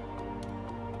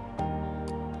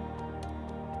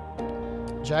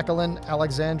 Jacqueline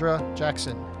Alexandra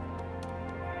Jackson.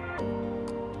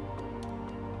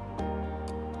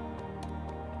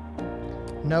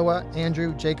 Noah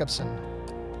Andrew Jacobson.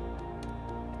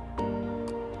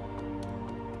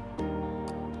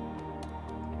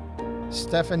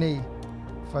 Stephanie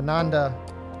Fernanda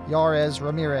Yarez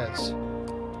Ramirez.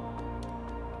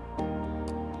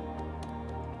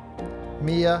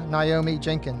 Mia Naomi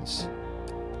Jenkins.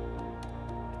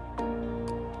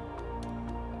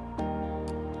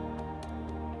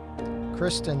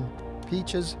 Kristen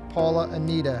Peaches Paula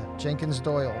Anita Jenkins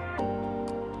Doyle.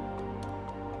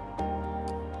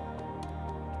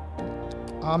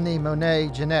 Omni Monet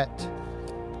Jeanette.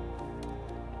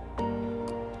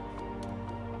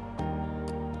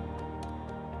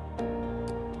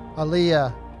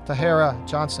 Aaliyah Tahara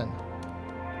Johnson.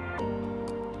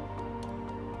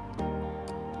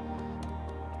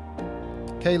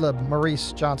 Caleb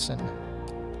Maurice Johnson.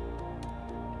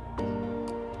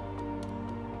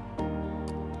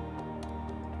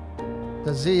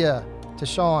 Dazia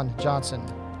Tashawn Johnson.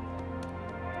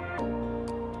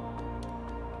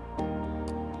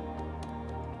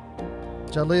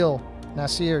 Jalil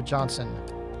Nasir Johnson.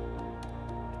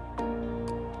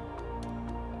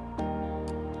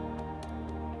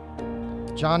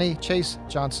 Johnny Chase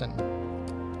Johnson.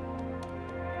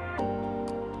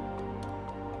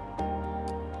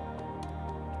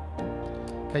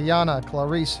 Kayana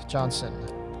Clarice Johnson.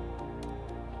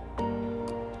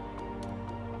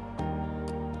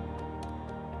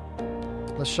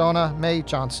 Lashana Mae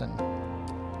Johnson.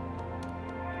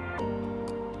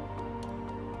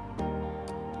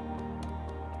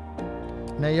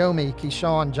 Naomi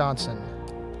Keyshawn Johnson.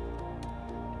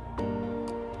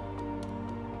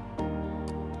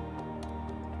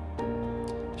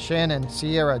 Shannon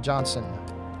Sierra Johnson.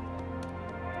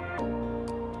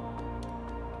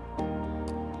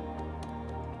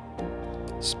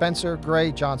 Spencer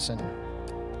Gray Johnson.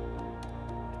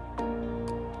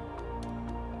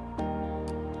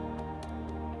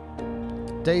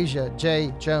 Deja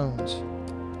J. Jones.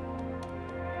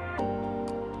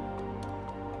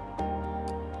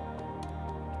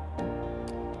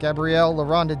 Gabrielle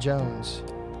LaRonda Jones.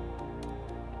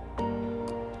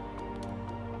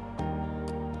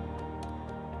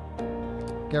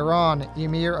 Garon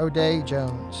Emir O'Day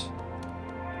Jones.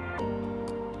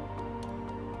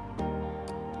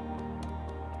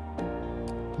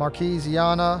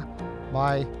 Marquisiana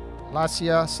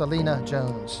Lacia Selena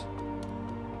Jones.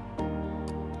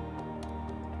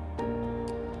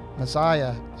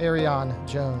 Messiah Ariane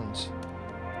Jones.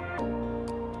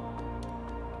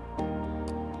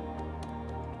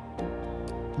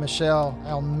 Michelle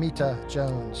Almita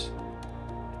Jones.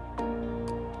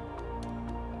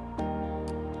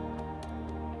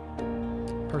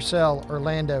 Purcell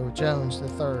Orlando Jones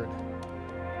III.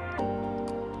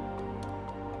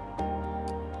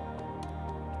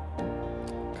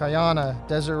 Kayana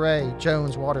Desiree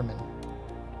Jones Waterman.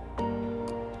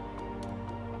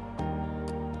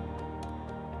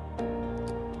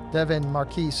 Devin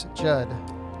Marquise Judd.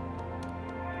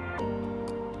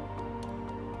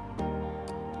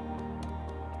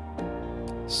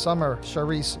 Summer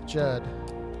Sharice Judd.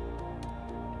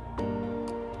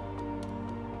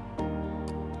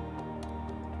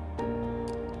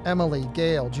 Emily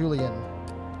Gail Julian.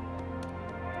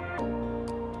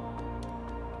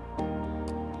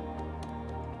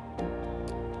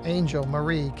 Angel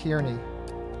Marie Kearney.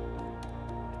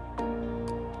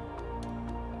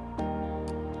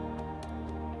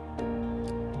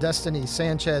 Destiny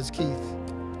Sanchez Keith.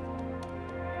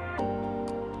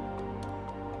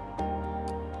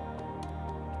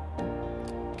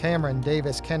 Cameron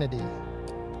Davis Kennedy.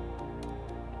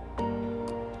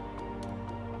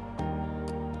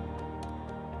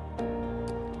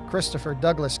 Christopher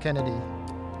Douglas Kennedy.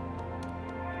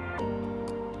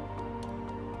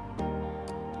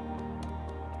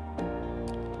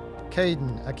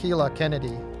 Caden Aquila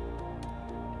Kennedy.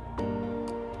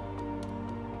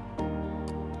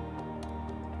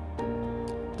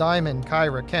 Diamond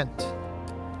Kyra Kent.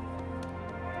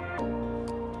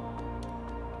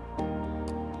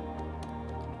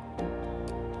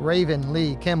 Raven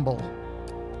Lee Kimball.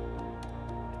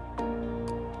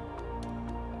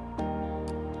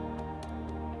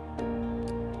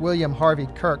 William Harvey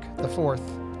Kirk IV.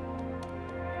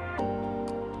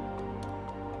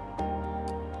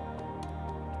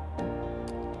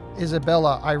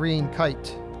 Isabella Irene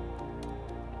Kite.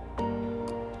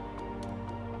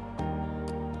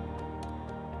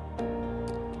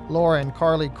 Lauren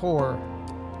Carly Core.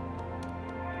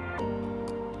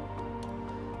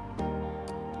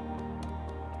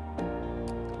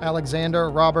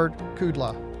 Alexander Robert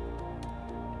Kudla.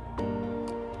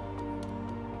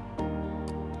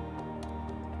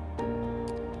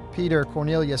 Peter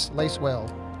Cornelius Lacewell.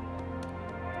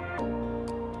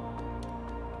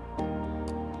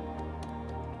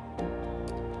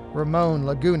 Ramon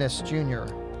Lagunas Jr.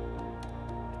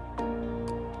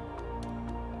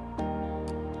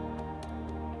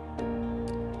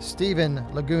 Stephen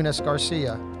Lagunas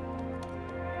Garcia.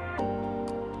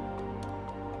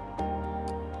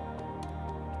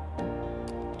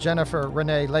 Jennifer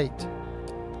Renee Late.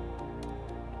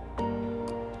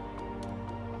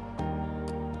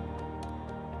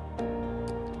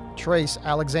 Trace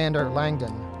Alexander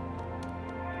Langdon.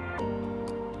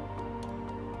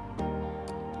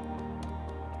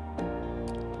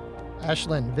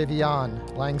 Ashlyn Vivian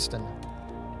Langston.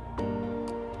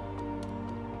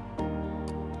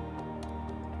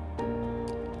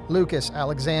 Lucas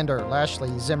Alexander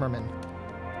Lashley Zimmerman.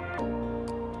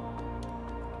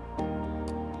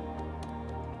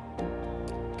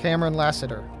 Cameron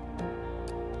Lassiter.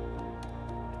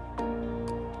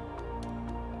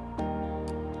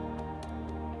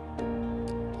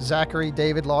 Zachary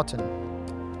David Lawton.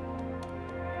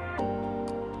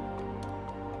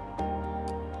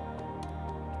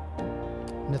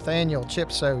 Nathaniel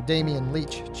Chipso Damian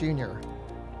Leach Jr.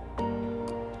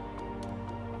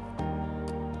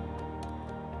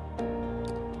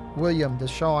 William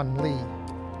Deshaun Lee.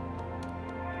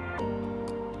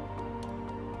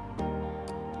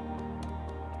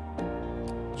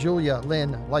 Julia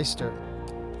Lynn Leister.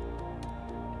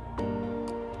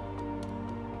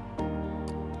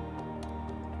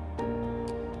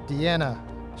 Deanna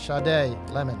Sade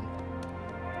Lemon.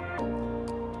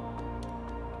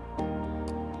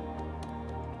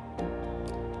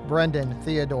 Brendan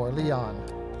Theodore Leon.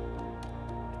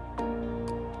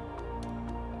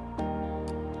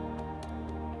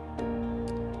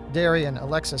 Darian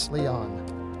Alexis Leon.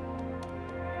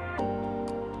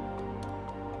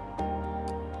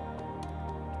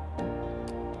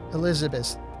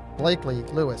 Elizabeth Blakely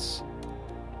Lewis.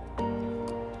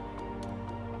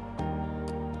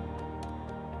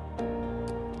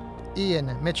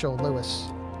 Ian Mitchell Lewis.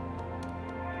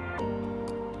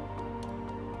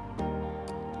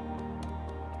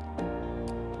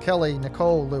 Kelly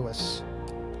Nicole Lewis.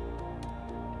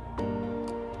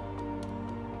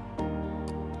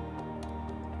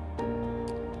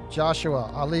 Joshua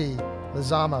Ali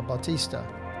Lizama Bautista.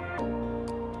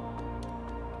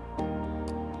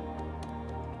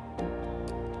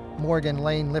 Morgan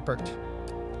Lane Lippert.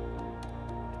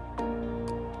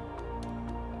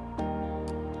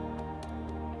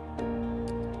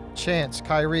 Chance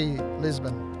Kyrie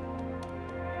Lisbon.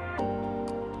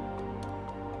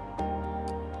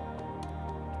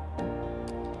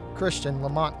 Christian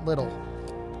Lamont Little.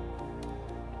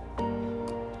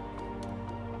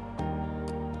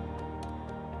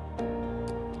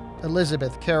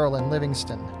 Elizabeth Carolyn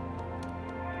Livingston.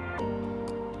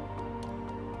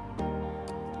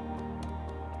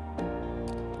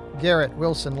 Garrett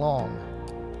Wilson Long.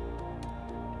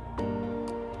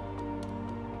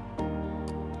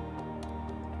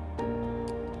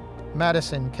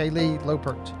 Madison Kaylee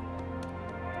Lopert.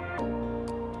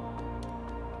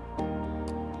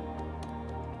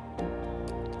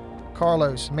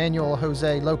 Carlos Manuel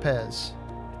Jose Lopez.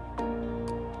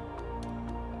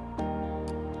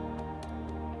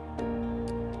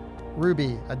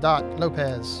 Ruby Adat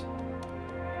Lopez.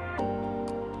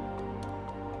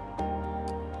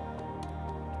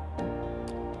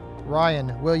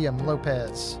 Ryan William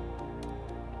Lopez.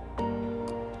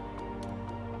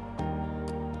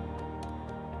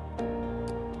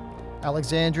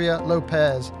 Alexandria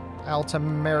Lopez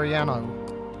Altamariano.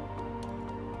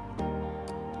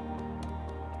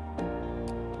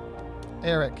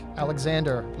 Eric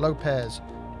Alexander Lopez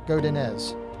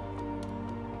Godinez.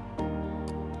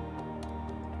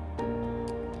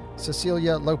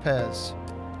 Cecilia Lopez.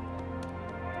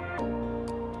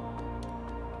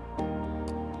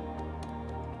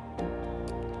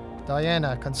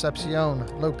 Diana Concepcion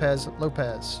Lopez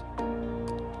Lopez.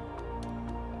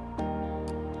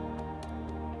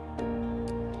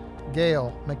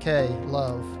 Gail McKay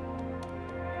Love.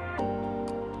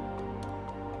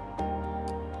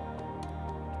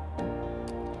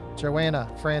 Joanna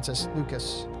Francis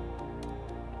Lucas.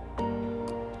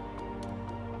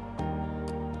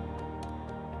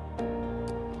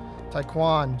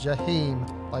 Taekwon Jaheem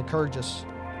Lycurgus.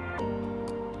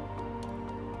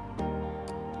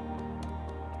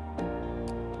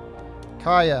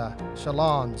 Kaya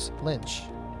Shalons Lynch.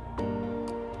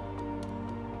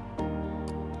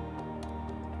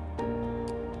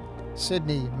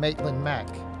 Sydney Maitland Mack.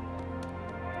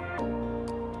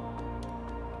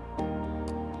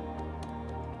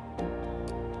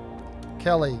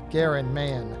 Kelly Garin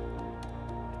Mann.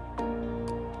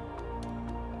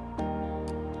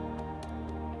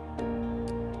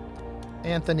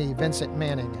 Anthony Vincent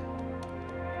Manning.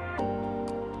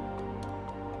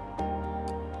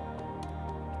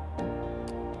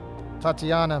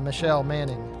 Tatiana Michelle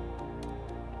Manning.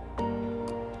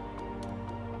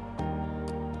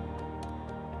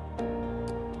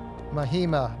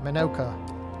 Mahima Minoka.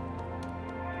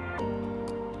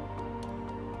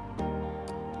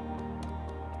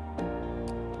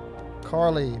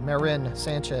 Carly Marin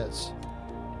Sanchez.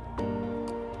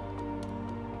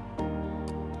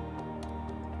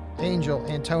 Angel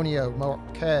Antonio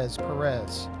Marquez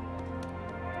Perez.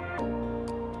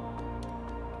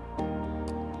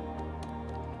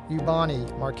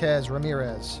 Ubani Marquez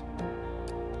Ramirez.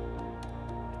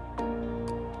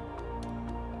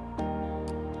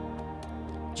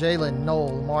 Jalen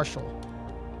Noel Marshall.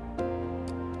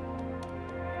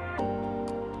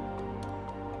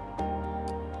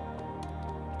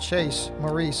 Chase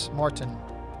Maurice Martin.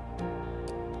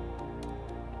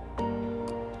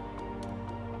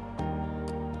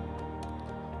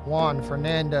 Juan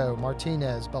Fernando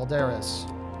Martinez Balderas.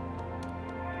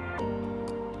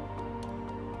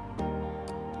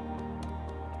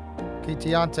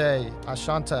 Kitiante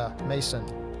Ashanta Mason.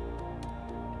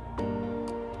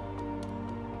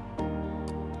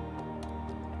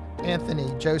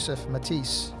 Anthony Joseph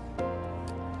Matisse.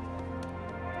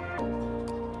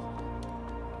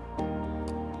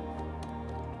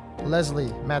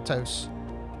 Leslie Matos.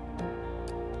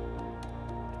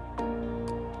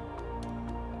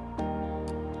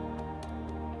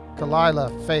 Kalila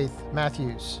Faith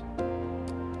Matthews.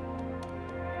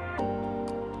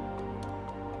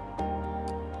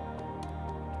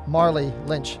 Marley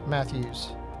Lynch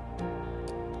Matthews.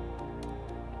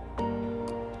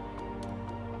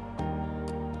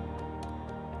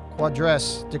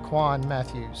 Quadress Dequan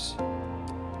Matthews.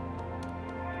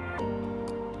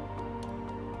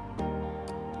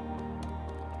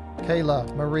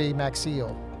 Kayla Marie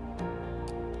Maxiel.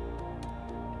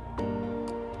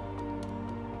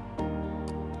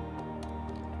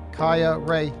 Kaya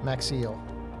Ray Maxiel.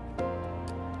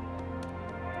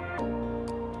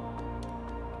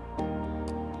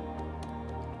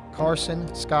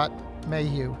 Carson Scott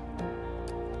Mayhew.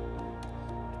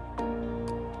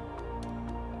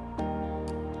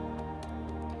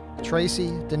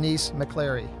 Tracy Denise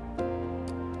McClary.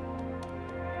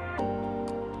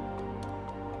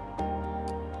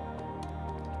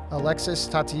 Alexis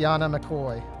Tatiana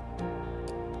McCoy.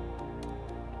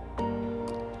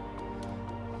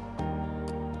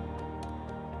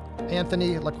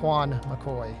 Anthony Laquan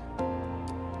McCoy.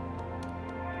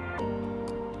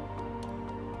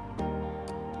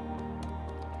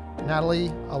 Natalie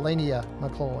Alania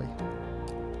McCloy.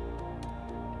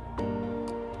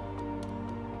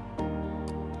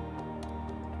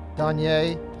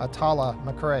 Danye Atala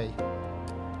McCrae.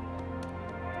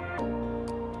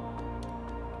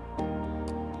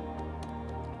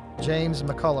 James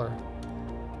McCullough.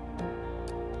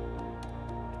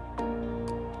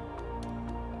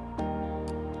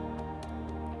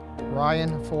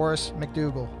 Ryan Forrest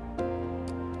McDougall.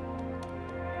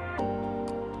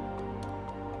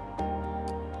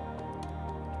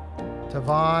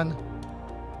 Tavon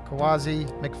Kawazi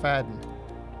McFadden.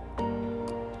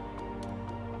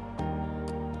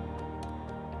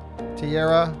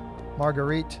 Tierra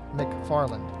Marguerite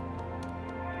McFarland.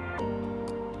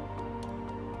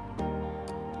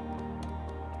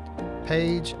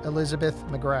 Paige Elizabeth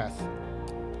McGrath.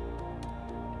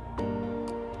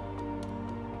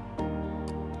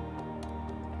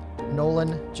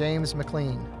 Nolan James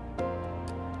McLean.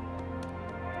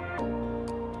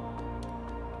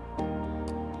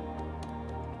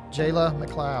 Jayla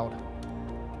McLeod.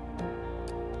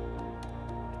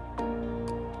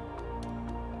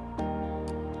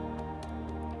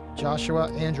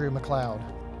 Joshua Andrew McLeod.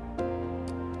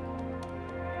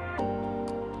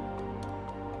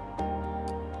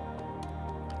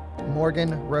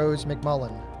 Morgan Rose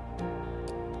McMullen.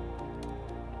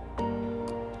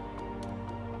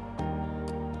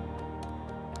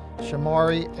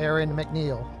 Shamari Aaron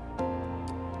McNeil.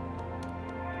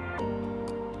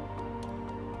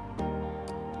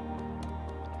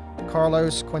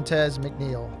 Carlos Quintez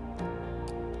McNeil.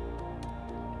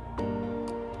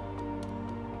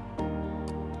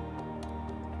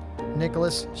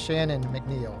 Nicholas Shannon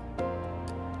McNeil.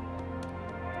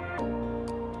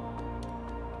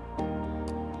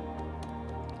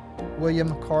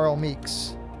 William Carl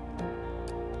Meeks.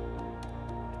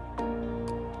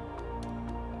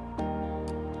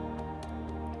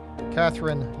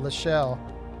 Catherine Lachelle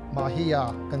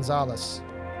Mahia Gonzalez.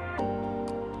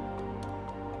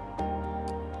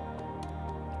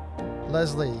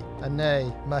 Leslie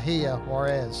Ane Mahia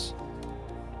Juarez.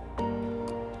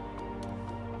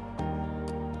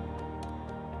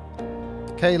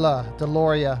 Kayla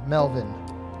Deloria Melvin.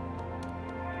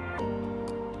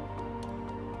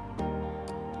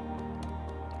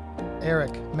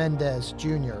 Eric Mendez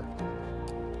Jr.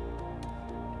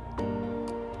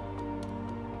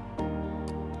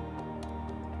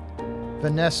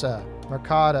 Vanessa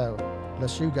Mercado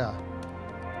Lasuga.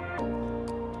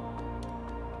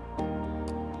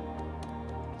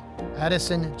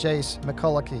 Addison Jace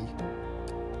McCullochie.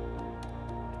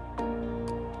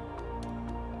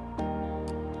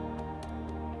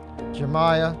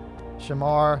 Jemiah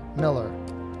Shamar Miller.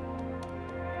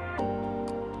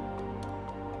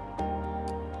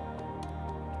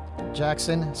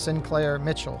 Jackson Sinclair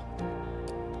Mitchell.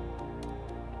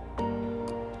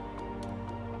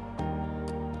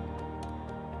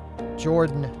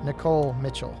 Jordan Nicole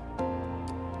Mitchell.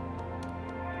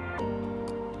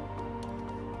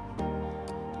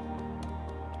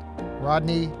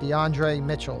 Rodney DeAndre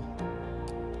Mitchell.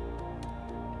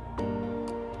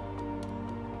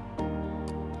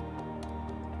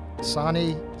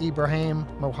 Sani Ibrahim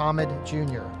Mohammed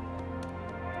Jr.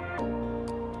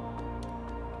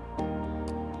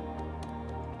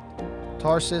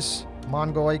 Tarsis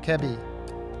Mongoy Kebi.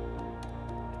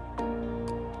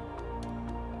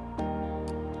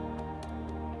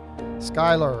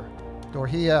 Skylar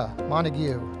Dorhia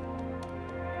Montague.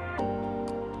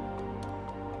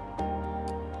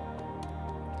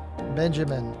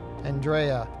 Benjamin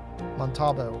Andrea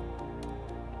Montalvo.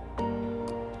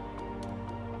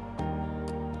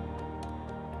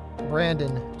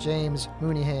 Brandon James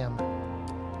Mooneyham.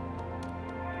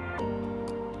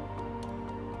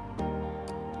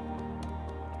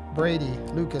 Brady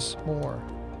Lucas Moore.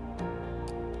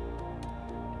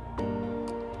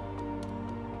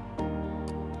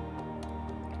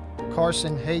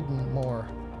 Carson Hayden Moore.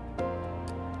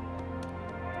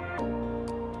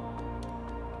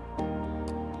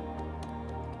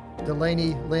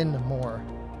 Delaney Lynn Moore.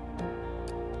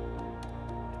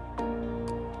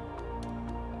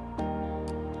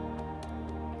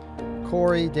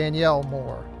 Corey Danielle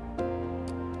Moore.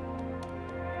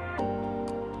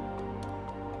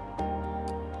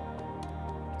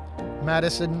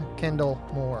 Madison Kendall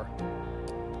Moore.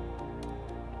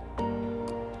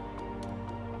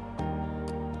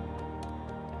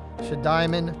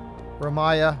 Shadiman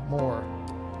Ramaya Moore.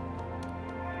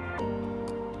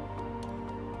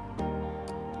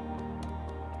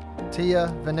 Tia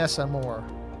Vanessa Moore.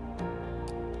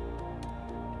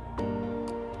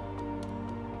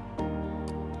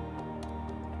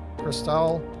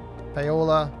 Cristal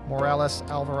Paola Morales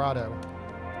Alvarado.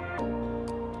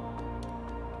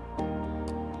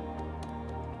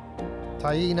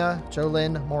 Taina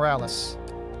Jolyn Morales.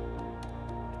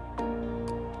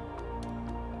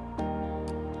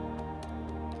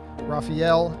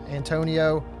 Rafael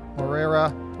Antonio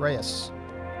Morera Reyes.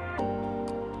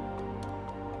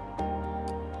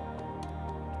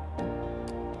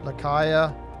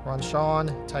 Lakaya Ronshawn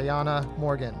Tayana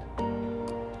Morgan.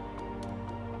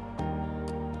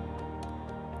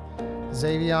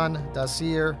 Xavion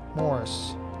Dacier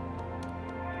Morris.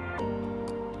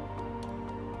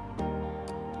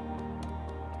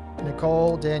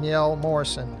 Nicole Danielle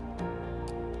Morrison.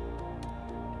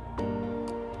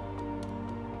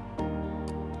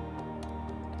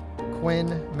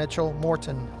 Quinn Mitchell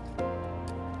Morton.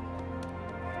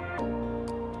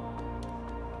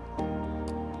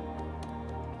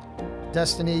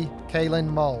 Destiny Kaylin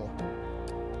Mull.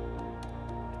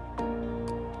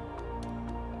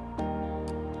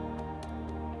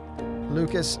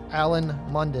 Lucas Allen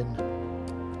Munden.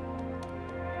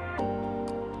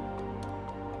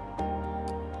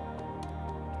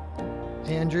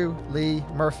 Andrew Lee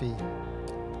Murphy.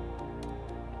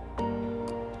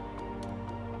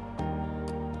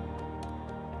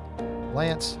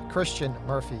 Lance Christian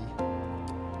Murphy.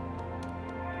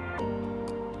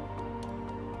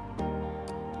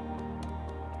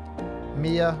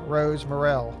 Mia Rose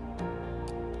Morell.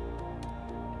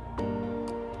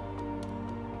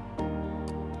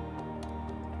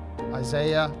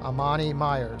 Isaiah Amani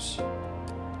Myers.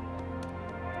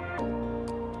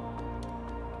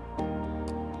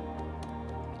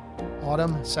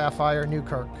 Autumn Sapphire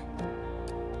Newkirk.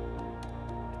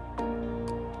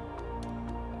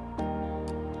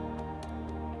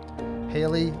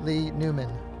 Haley Lee Newman.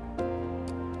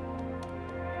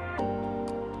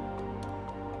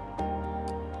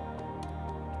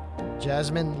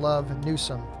 Jasmine Love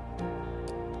Newsom.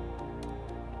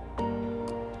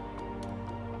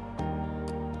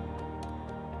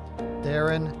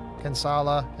 Darren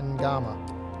Kansala Ngama.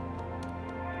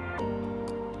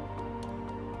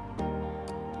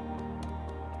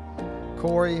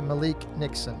 Corey Malik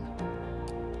Nixon.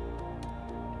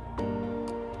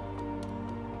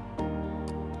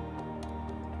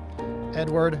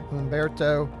 Edward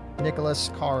Humberto Nicholas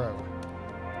Caro.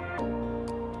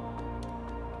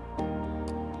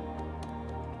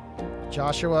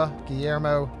 Joshua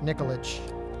Guillermo Nikolic.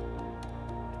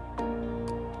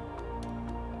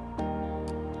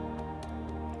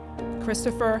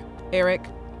 Christopher Eric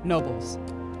Nobles.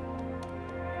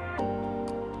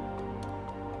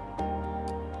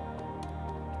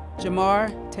 Jamar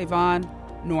Tavon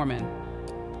Norman.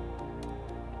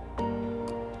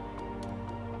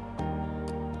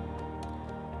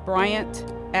 Bryant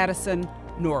Addison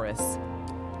Norris.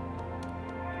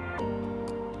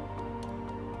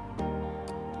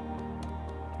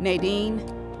 Nadine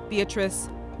Beatrice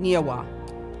Niawa.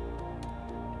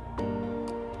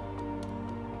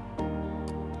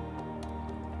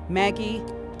 Maggie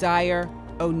Dyer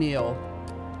O'Neill.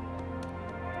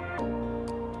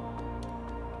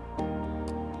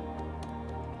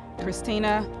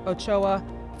 Christina Ochoa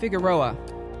Figueroa.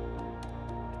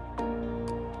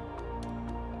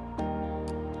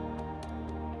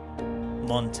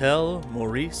 Montel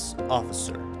Maurice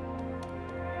Officer.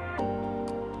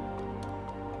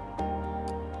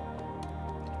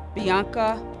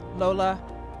 Bianca Lola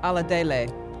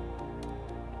Aladele.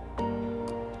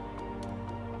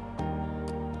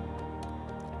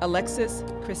 Alexis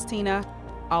Christina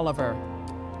Oliver.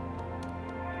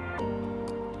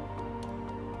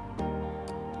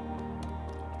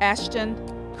 Ashton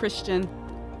Christian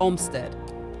Olmsted.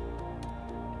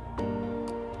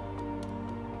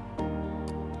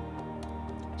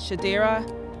 Shadira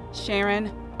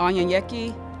Sharon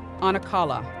Anyanyeki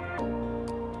Anakala.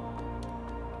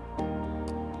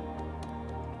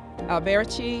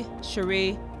 Alberti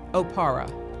Cherie Opara.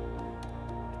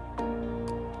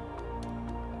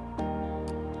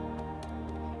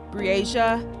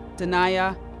 Briasia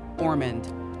Denaya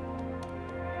Ormond.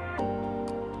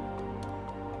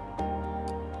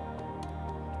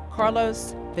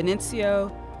 Carlos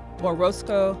Venancio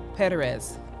Orozco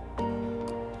Perez.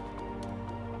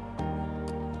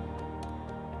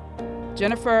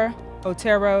 Jennifer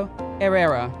Otero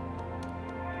Herrera.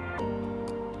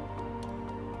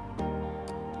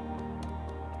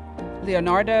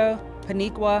 Leonardo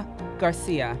Panigua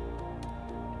Garcia.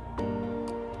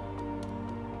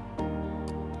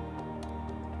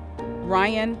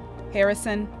 Ryan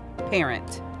Harrison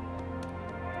Parent.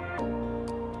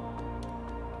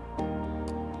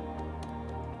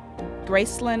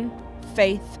 Gracelyn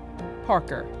Faith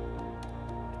Parker.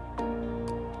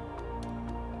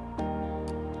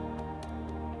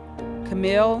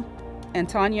 Camille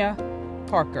Antonia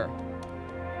Parker.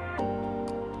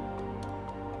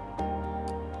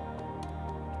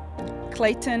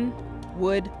 Clayton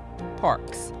Wood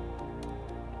Parks.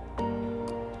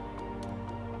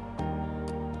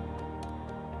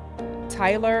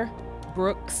 Tyler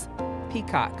Brooks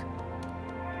Peacock.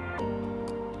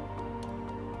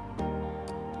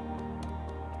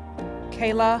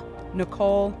 Kayla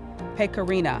Nicole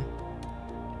Pecorina.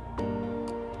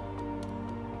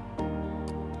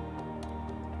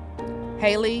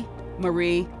 Haley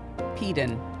Marie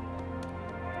Peden.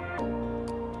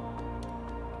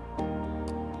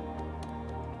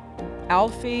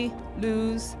 Alfie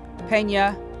Luz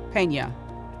Pena Pena.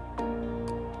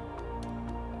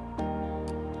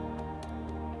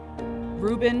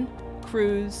 Ruben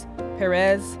Cruz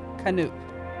Perez Canup.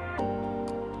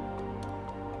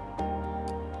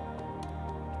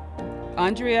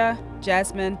 Andrea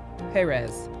Jasmine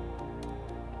Perez.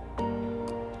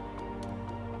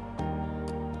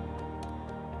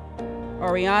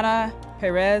 Oriana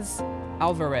Perez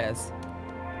Alvarez.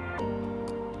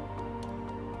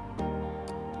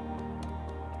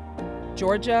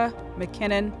 Georgia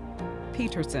McKinnon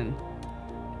Peterson.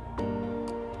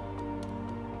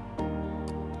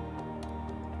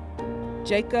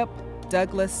 Jacob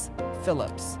Douglas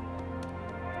Phillips.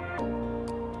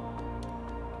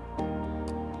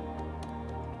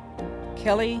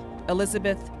 Kelly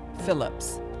Elizabeth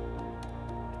Phillips.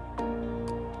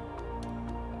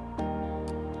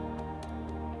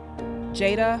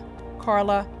 Jada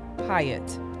Carla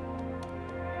Hyatt.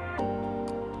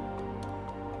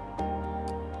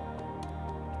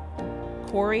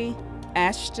 Corey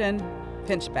Ashton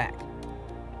Pinchback.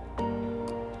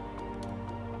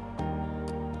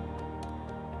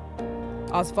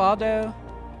 Osvaldo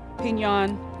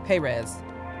Pinon Perez.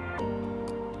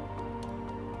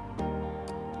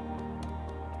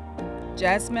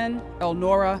 Jasmine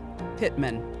Elnora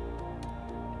Pittman.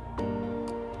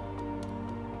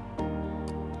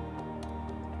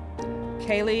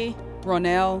 Kaylee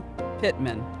Ronell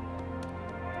Pittman.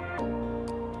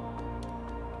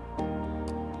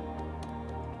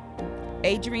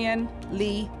 Adrian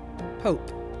Lee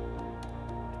Pope.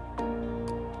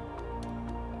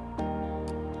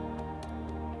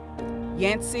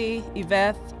 Yancy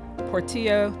Yvette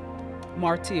Portillo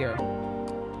Martir.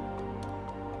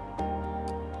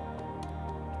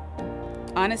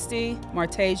 Honesty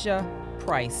Martasia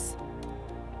Price.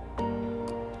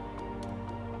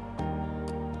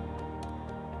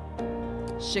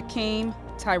 Shaquem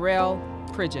Tyrell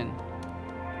Pridgeon.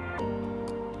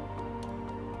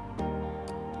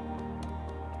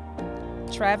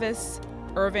 Travis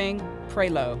Irving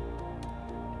Prelo.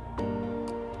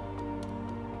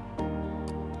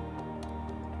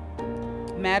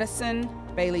 Madison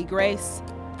Bailey Grace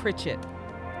Pritchett.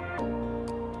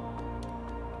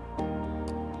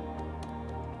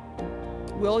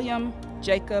 William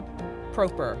Jacob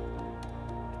Proper.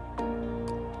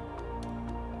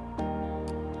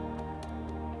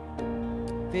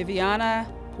 Viviana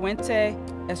Puente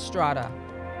Estrada.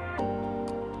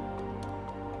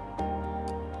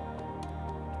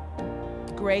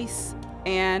 Grace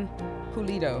Ann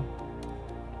Pulido.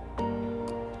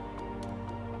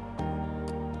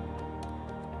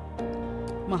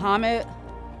 Mohammed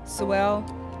Suel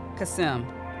Kasim.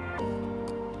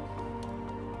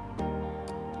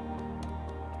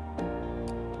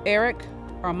 Eric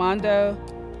Armando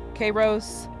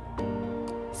Queiroz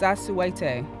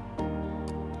Zasuete.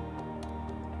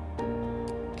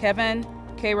 Kevin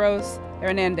Queiroz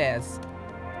Hernandez.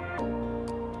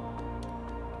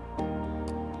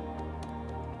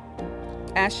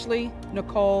 Ashley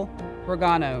Nicole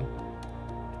Regano.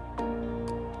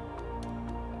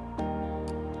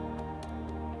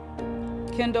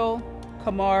 Kendall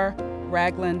Kamar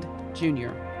Ragland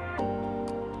Jr.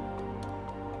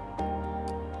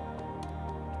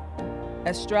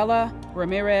 Estrella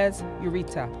Ramirez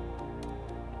Urita.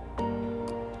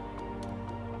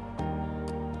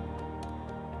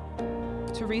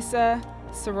 Teresa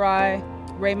Sarai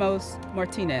Ramos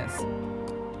Martinez.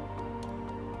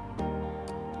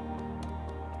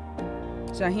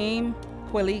 Jaheim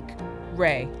Quilic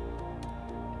Ray.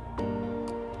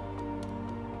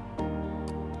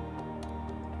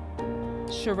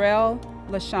 Sherelle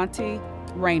Lashanti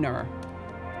Rayner.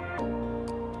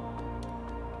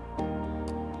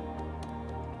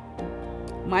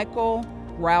 Michael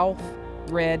Ralph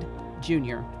Red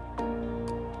Jr.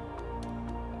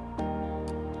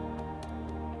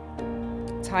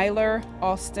 Tyler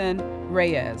Austin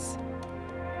Reyes.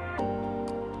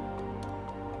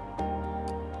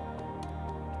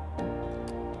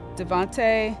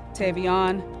 Devontae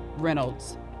Tavion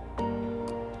Reynolds.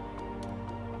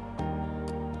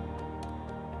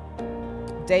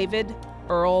 David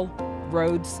Earl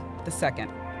Rhodes II.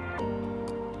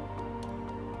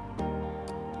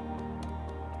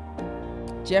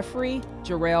 Jeffrey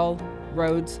Jarrell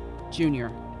Rhodes Jr.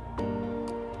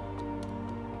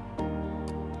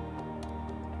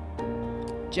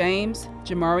 James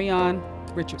Jamarion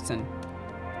Richardson.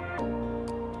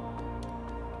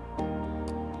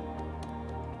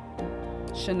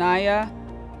 Shania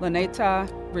Laneta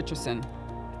Richardson.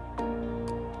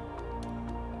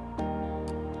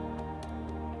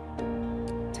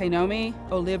 Tainomi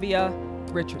Olivia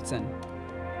Richardson.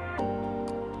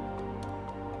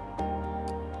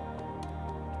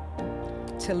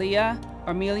 Talia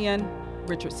Armelian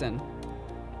Richardson.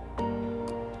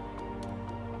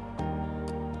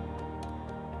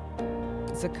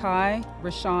 Zakai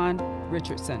Rashawn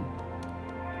Richardson.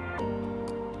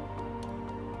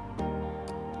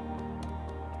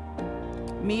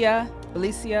 Mia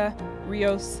Alicia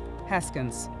Rios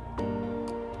Haskins.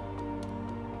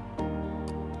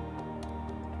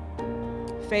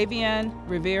 Fabian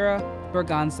Rivera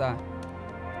Berganza.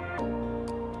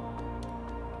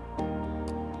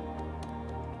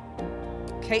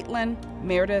 Caitlin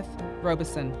Meredith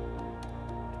Robeson.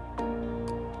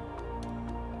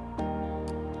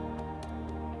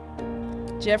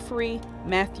 Jeffrey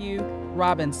Matthew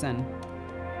Robinson.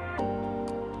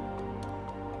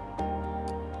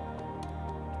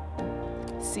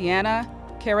 Sienna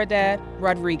Caridad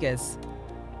Rodriguez.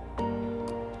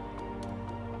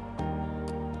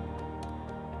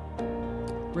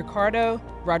 Ricardo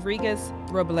Rodriguez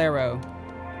Roblero.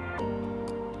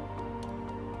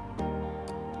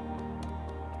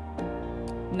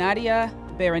 Nadia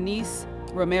Berenice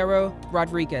Romero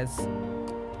Rodriguez.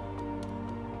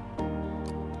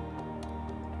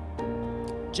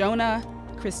 Jonah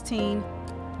Christine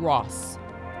Ross.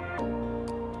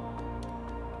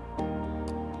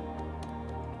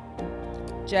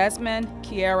 Jasmine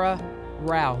Kiara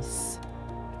Rouse.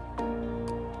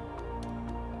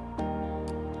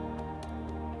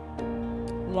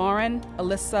 Lauren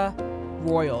Alyssa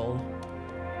Royal.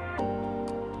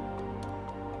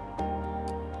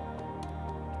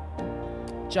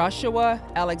 Joshua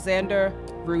Alexander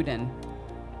Rudin.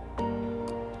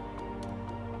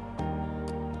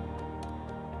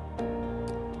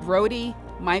 Brody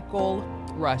Michael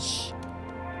Rush.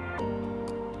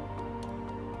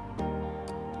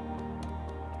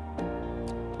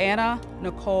 Anna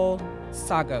Nicole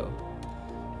Sago.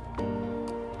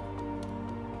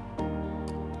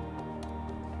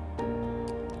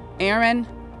 Aaron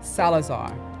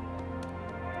Salazar.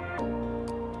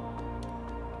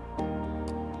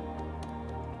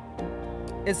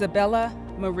 Isabella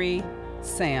Marie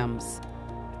Sams.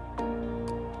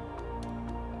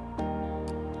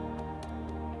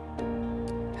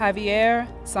 Javier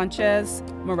Sanchez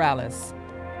Morales.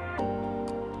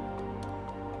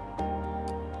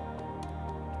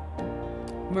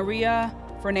 Maria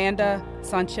Fernanda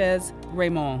Sanchez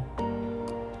Raymond.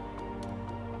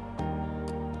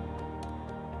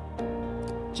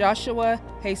 Joshua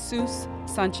Jesus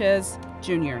Sanchez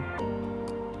Jr.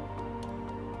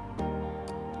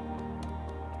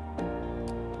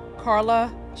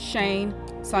 Carla Shane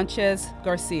Sanchez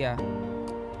Garcia.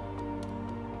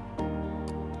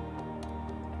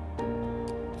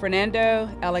 Fernando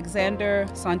Alexander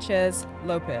Sanchez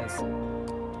Lopez.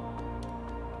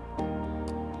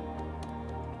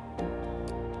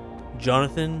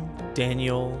 Jonathan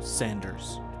Daniel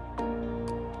Sanders.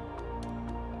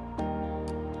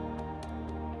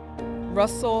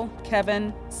 Russell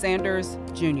Kevin Sanders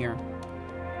Jr.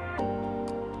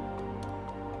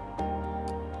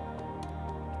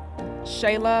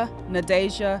 Shayla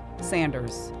Nadeja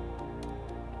Sanders.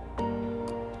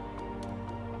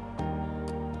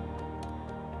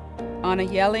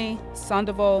 Anayeli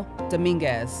Sandoval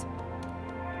Dominguez.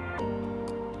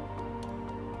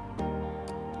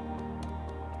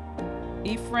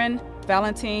 Efren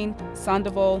Valentin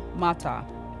Sandoval Mata.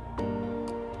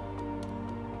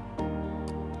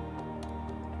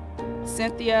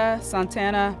 Cynthia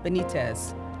Santana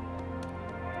Benitez.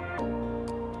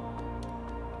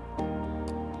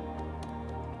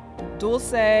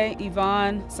 Dulce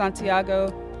Yvonne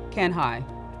Santiago Canhai.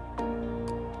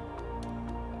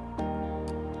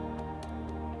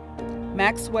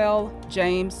 Maxwell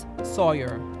James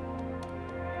Sawyer.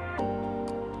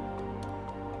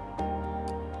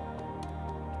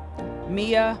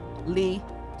 Mia Lee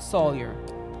Sawyer.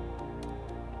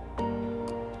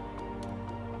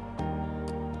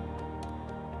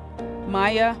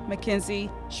 Maya Mackenzie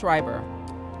Schreiber.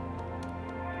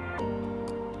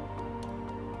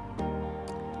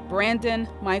 Brandon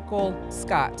Michael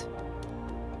Scott.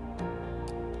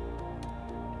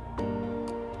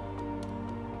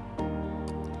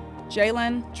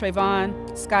 Jalen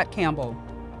Trayvon Scott Campbell.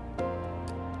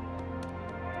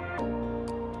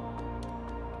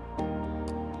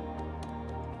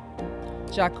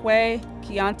 Jacque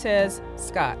Keontes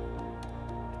Scott.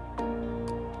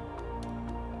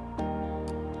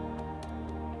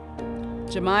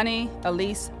 Jamani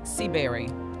Elise Seaberry.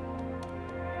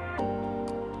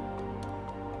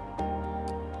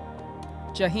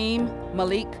 Jaheim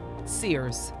Malik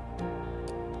Sears.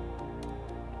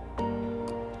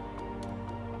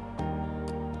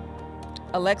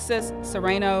 Alexis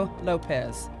Sereno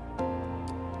Lopez.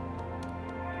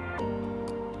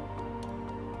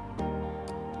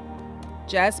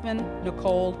 Jasmine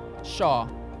Nicole Shaw.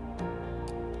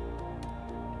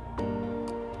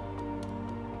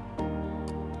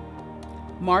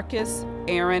 Marcus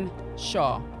Aaron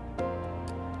Shaw.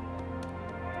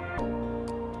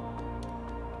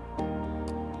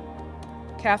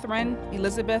 Catherine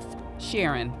Elizabeth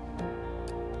Sharon.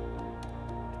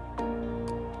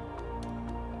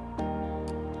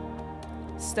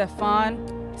 Stefan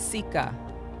Sika.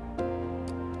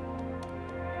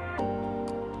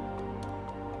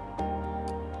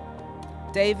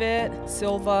 David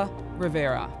Silva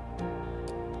Rivera.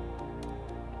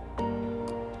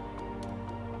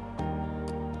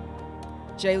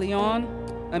 Jaleon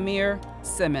Amir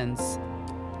Simmons.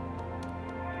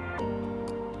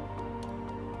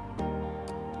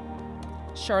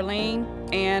 Charlene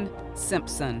Ann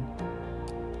Simpson.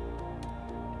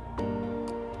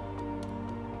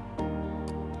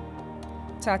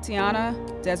 Tatiana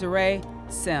Desiree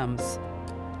Sims.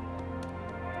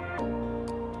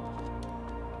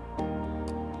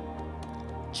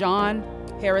 John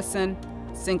Harrison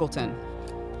Singleton.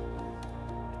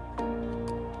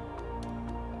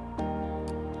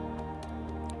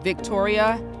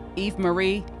 Victoria Eve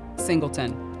Marie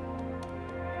Singleton.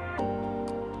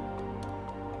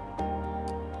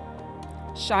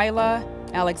 Shyla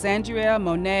Alexandria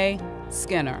Monet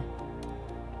Skinner.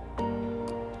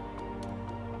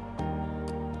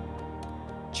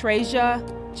 Trasia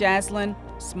Jaslyn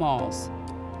Smalls.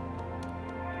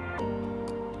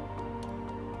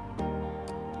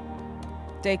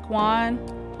 Daquan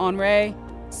Henri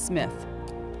Smith.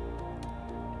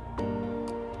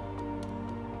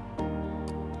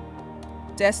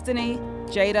 Destiny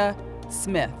Jada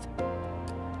Smith.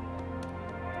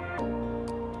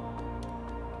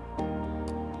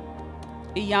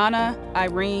 Iana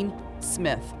Irene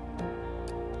Smith.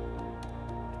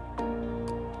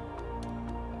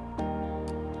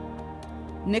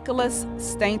 Nicholas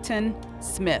Stainton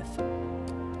Smith.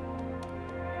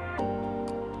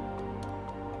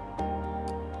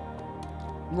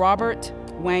 Robert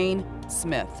Wayne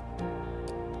Smith.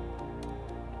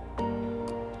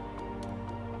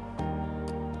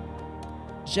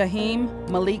 Jaheim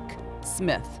Malik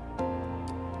Smith.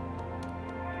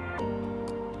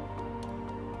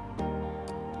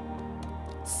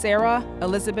 Sarah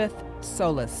Elizabeth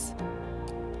Solis.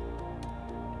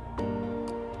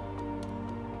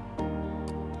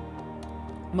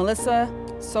 Melissa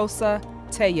Sosa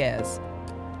Tellez.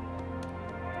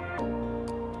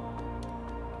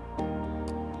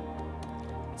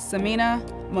 Samina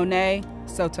Monet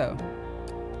Soto.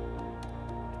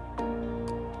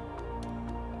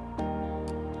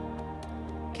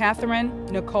 Catherine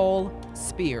Nicole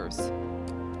Spears.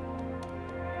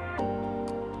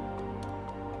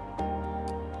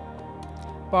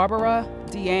 Barbara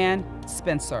Deanne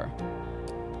Spencer.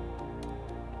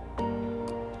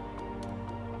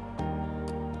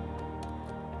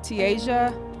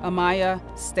 Tiaja Amaya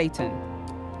Staten.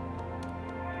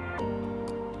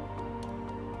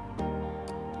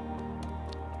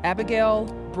 Abigail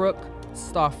Brooke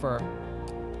Stauffer.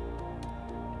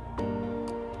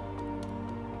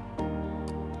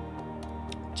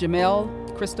 Jamel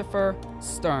Christopher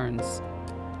Stearns.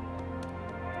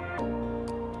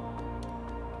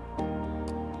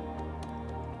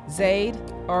 Zaid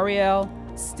Ariel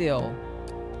Still.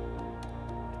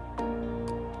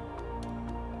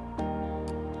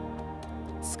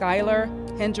 Skylar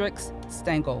Hendricks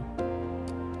Stengel.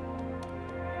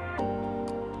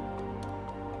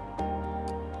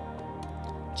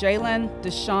 Jalen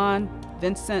Deshaun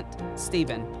Vincent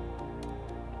Stephen.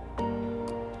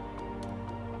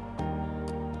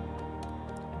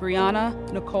 Brianna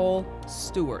Nicole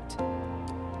Stewart.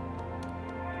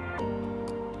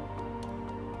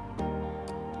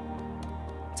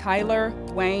 Tyler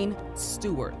Wayne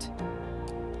Stewart.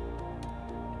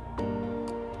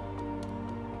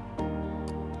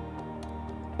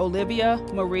 Olivia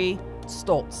Marie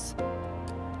Stoltz.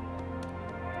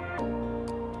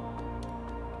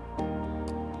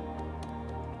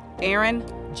 Aaron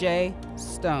J.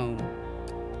 Stone.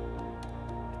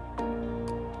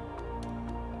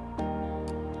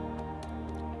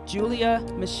 Julia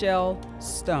Michelle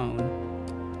Stone.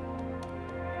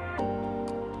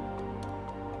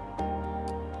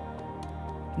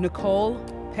 Nicole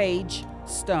Paige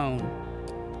Stone.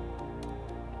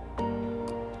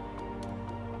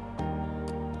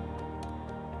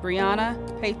 Brianna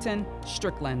Peyton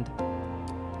Strickland.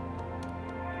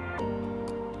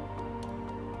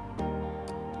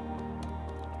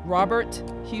 Robert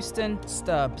Houston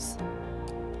Stubbs.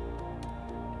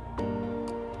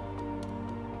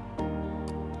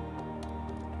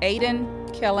 Aiden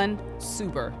Kellen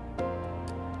Suber.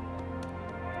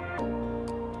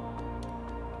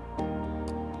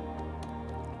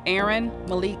 Aaron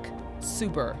Malik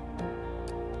Suber.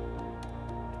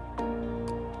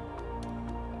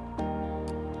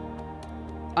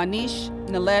 Anish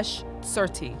Nilesh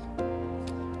Surti.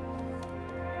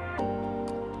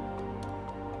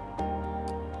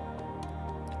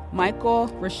 Michael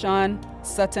Rashawn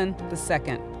Sutton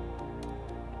II.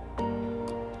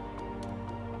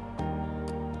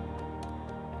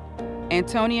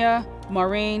 Antonia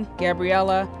Maureen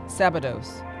Gabriella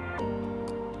Sabados.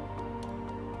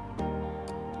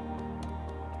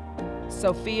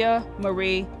 Sophia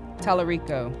Marie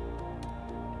Talarico.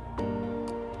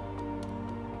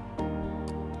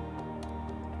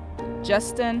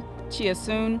 Justin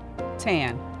Chiasun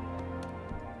Tan.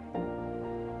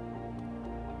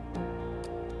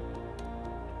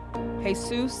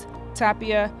 Jesus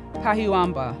Tapia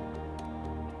Pahuamba.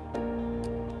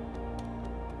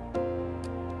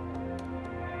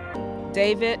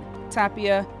 David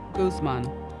Tapia Guzman.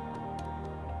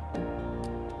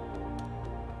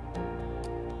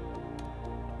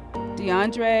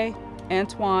 DeAndre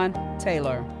Antoine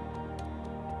Taylor.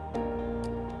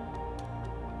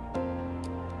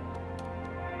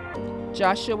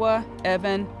 Joshua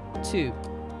Evan Tu.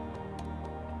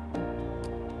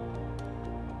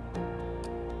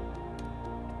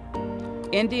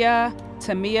 India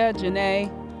Tamia Janae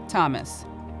Thomas.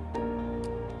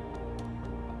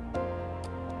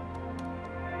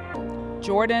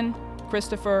 Jordan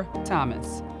Christopher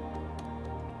Thomas.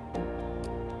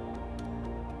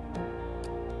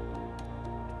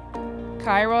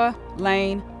 Kyra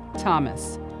Lane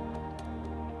Thomas.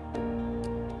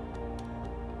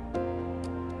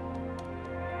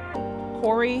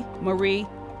 Corey Marie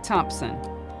Thompson.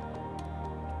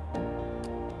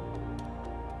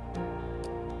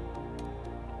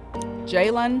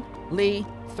 Jalen Lee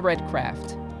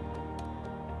Threadcraft.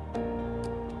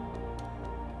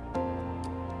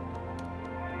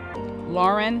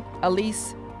 Lauren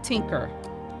Elise Tinker.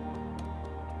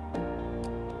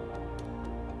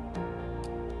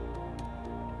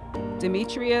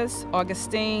 Demetrius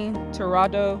Augustine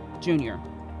Tirado Jr.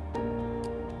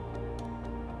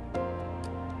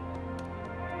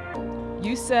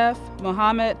 Youssef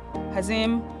Mohammed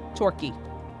Hazim Torki.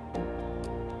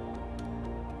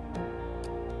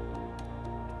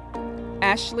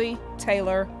 Ashley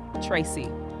Taylor Tracy.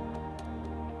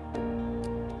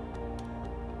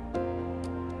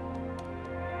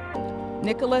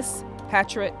 Nicholas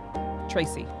Patrick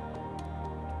Tracy.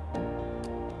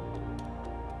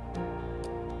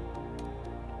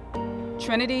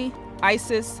 Trinity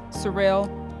Isis Sorrell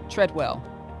Treadwell.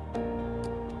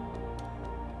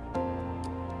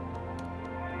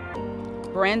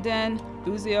 Brandon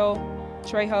Uzio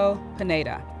Trejo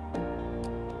Pineda.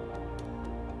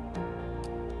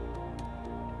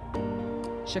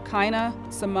 Shekinah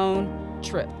Simone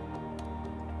Tripp.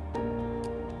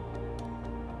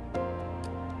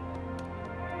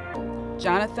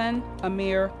 Jonathan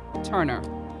Amir Turner.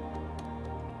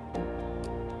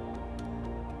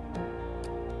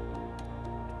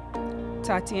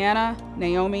 Tatiana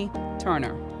Naomi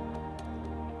Turner.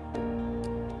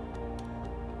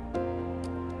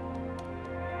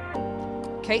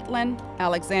 Caitlin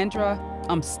Alexandra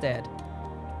Umstead.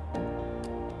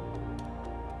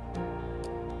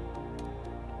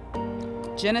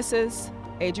 Genesis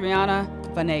Adriana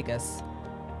Vanegas.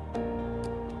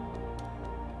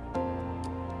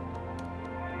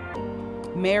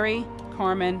 Mary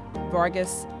Carmen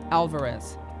Vargas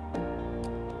Alvarez.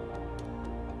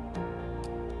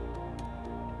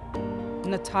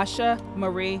 Natasha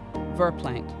Marie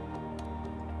Verplank.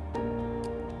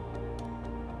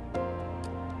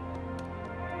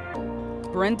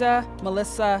 Brenda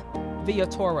Melissa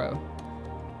Villatoro.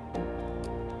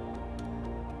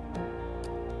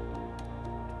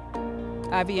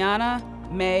 Aviana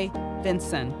May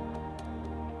Vinson.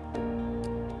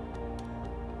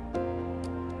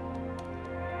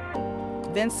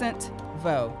 Vincent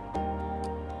Vo.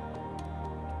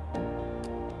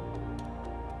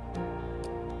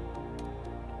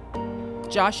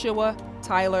 Joshua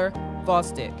Tyler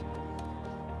Vosdick.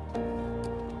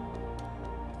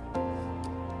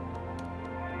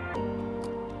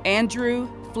 Andrew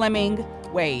Fleming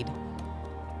Wade.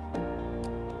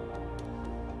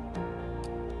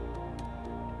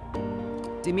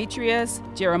 Demetrius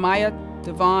Jeremiah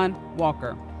Devon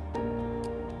Walker.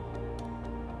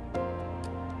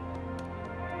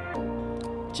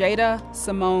 Jada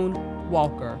Simone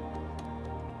Walker.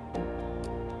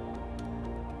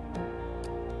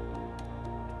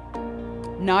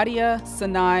 Nadia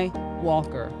Sinai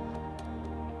Walker.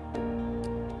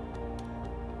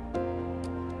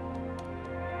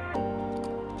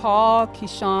 Paul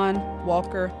Keyshawn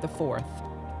Walker IV.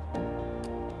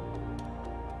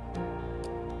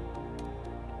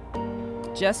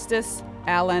 Justice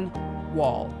Allen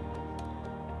Wall.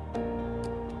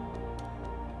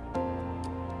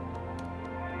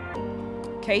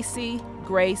 Casey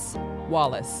Grace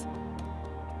Wallace.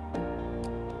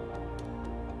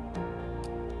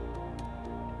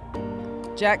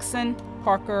 Jackson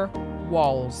Parker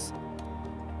Walls.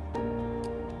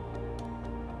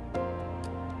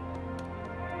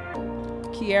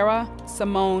 Kiera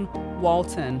Simone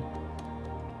Walton.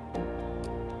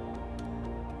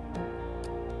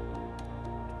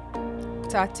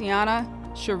 Tatiana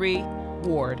Cherie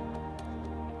Ward.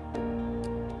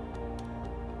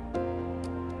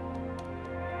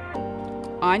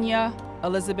 Anya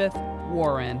Elizabeth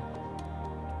Warren.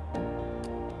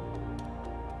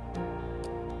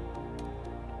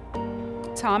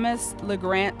 Thomas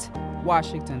LeGrant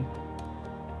Washington.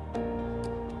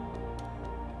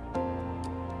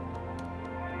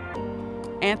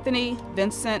 Anthony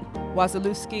Vincent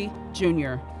Wazalewski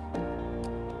Jr.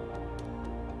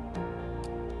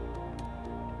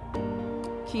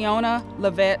 Kiona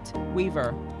Lavette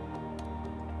Weaver.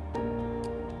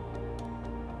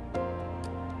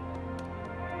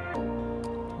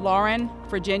 Lauren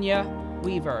Virginia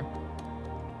Weaver.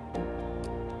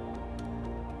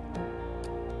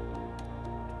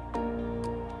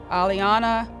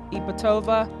 Aliana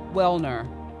Ipatova Wellner.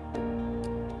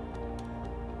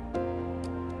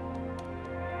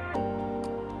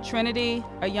 Trinity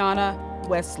Ayana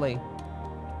Wesley.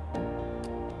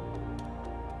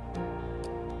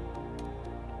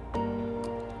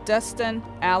 Dustin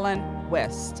Allen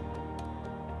West.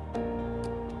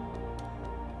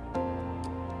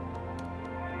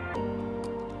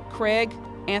 Craig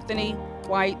Anthony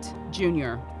White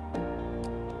Jr.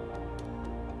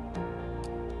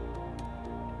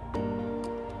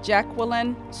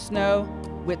 Jacqueline Snow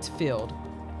Whitfield.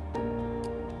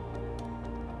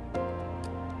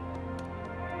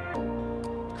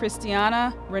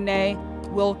 Christiana Renee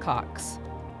Wilcox.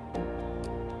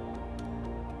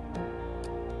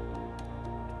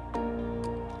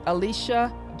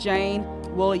 Alicia Jane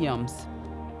Williams.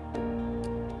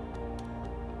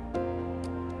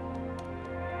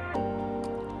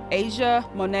 Asia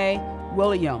Monet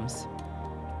Williams.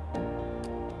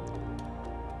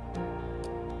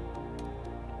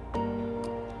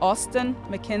 Austin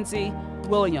Mackenzie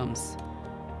Williams.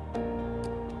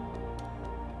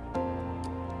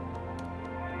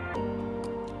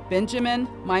 Benjamin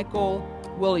Michael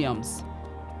Williams.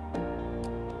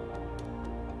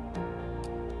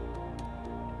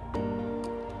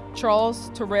 Charles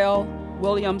Terrell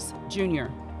Williams Jr.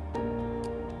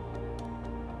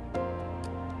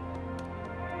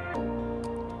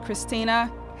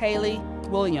 Christina Haley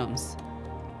Williams.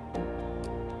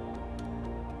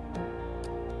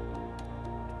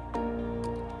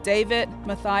 David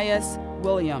Matthias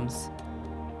Williams.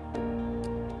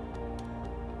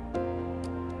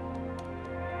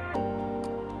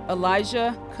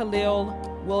 Elijah Khalil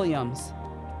Williams.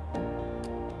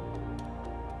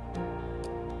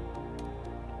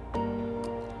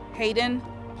 Hayden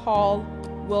Paul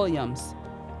Williams.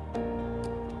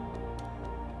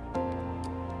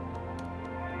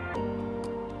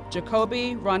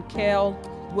 Jacoby Ronkel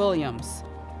Williams.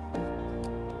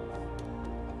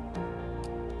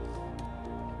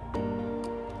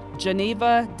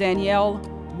 Geneva Danielle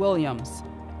Williams.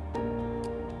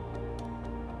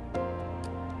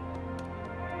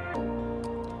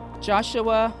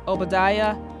 Joshua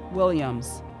Obadiah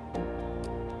Williams.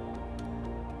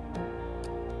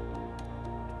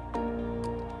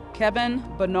 Kevin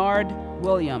Bernard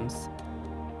Williams.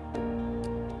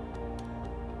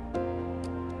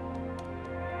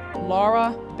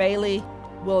 Laura Bailey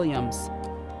Williams.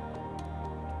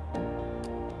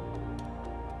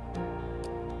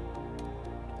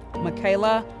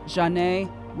 Michaela Janae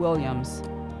Williams.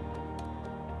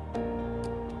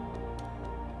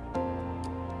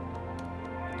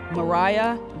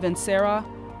 Mariah Vincera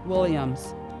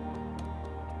Williams.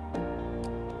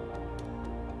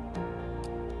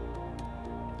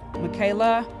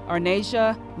 Michaela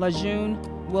Arnasia Lejeune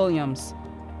Williams.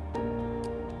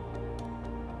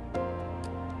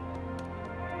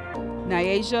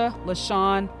 Nyasia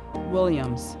LaShawn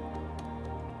Williams.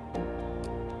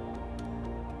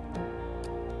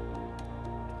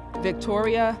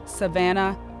 Victoria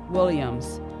Savannah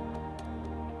Williams.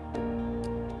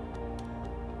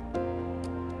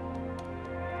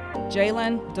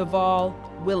 Jalen Duvall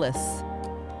Willis.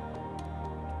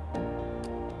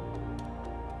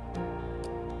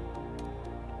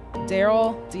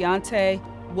 Daryl Deontay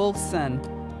Wolfson.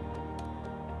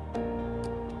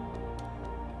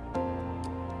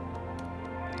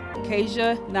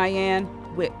 Kasia Nyan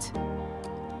Witt.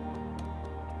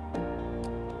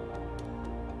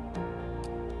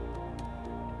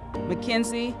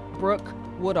 Mackenzie Brooke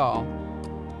Woodall.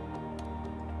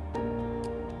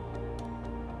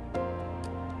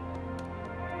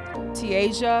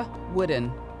 Tiaja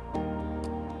Wooden.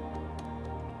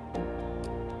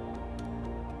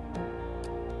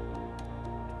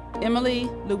 Emily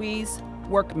Louise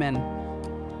Workman.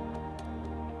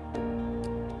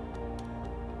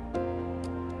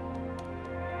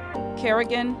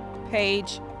 Kerrigan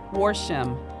Paige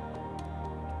Warsham.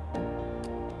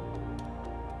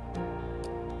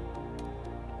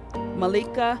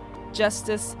 Malika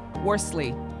Justice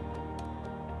Worsley.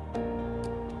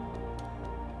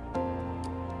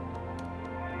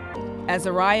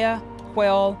 Azariah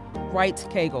Quell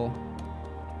Wright-Cagle.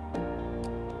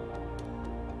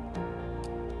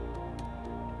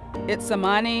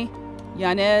 Itsamani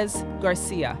Yanez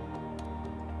Garcia.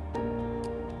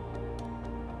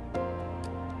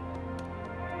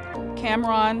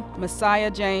 Cameron Messiah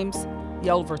James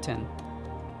Yelverton.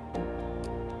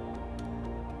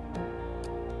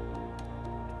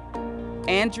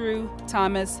 Andrew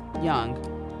Thomas Young.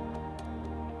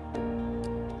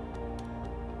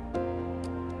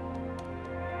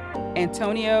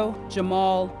 Antonio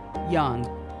Jamal Young.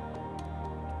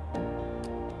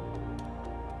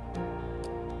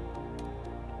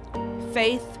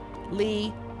 Faith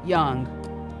Lee Young.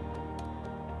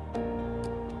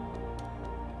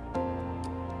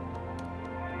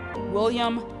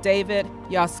 William David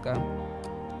Yaska.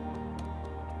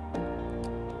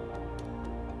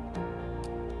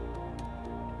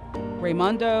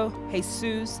 Raimundo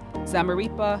Jesus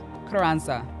Zamaripa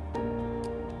Carranza.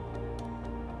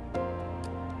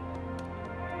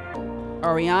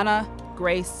 Ariana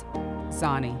Grace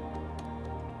Zani.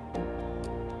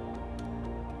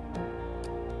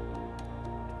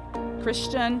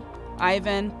 Christian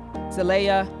Ivan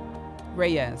Zelaya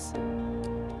Reyes.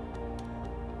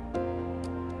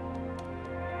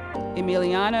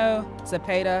 Emiliano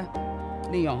Zapata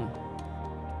Leon.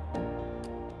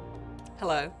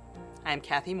 Hello, I am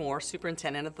Kathy Moore,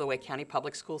 Superintendent of the Wake County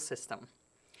Public School System.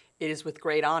 It is with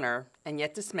great honor and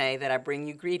yet dismay that I bring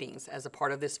you greetings as a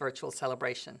part of this virtual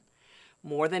celebration.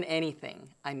 More than anything,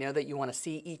 I know that you want to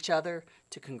see each other,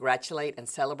 to congratulate and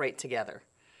celebrate together.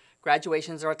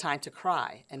 Graduations are a time to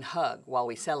cry and hug while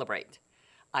we celebrate.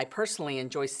 I personally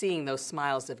enjoy seeing those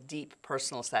smiles of deep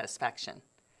personal satisfaction.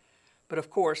 But of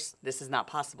course, this is not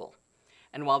possible.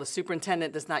 And while the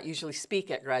superintendent does not usually speak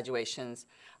at graduations,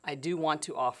 I do want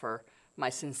to offer my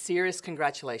sincerest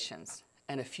congratulations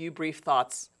and a few brief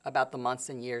thoughts about the months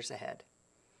and years ahead.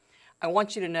 I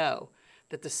want you to know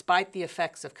that despite the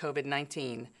effects of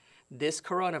COVID-19, this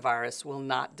coronavirus will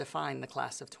not define the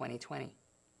class of 2020.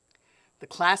 The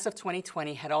class of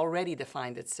 2020 had already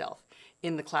defined itself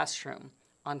in the classroom,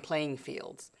 on playing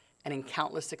fields, and in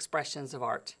countless expressions of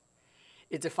art.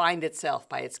 It defined itself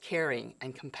by its caring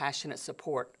and compassionate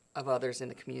support of others in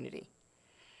the community.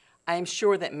 I am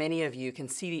sure that many of you can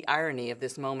see the irony of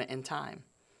this moment in time.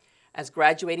 As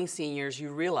graduating seniors,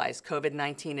 you realize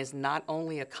COVID-19 is not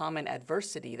only a common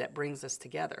adversity that brings us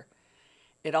together,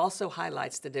 it also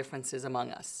highlights the differences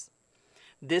among us.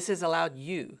 This has allowed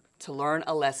you to learn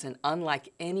a lesson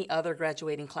unlike any other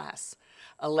graduating class,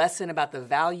 a lesson about the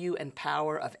value and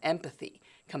power of empathy,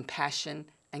 compassion,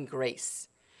 and grace.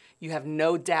 You have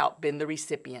no doubt been the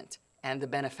recipient and the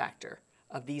benefactor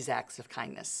of these acts of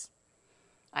kindness.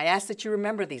 I ask that you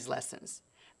remember these lessons.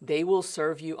 They will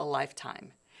serve you a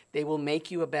lifetime. They will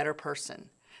make you a better person.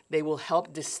 They will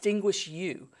help distinguish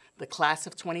you, the class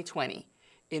of 2020,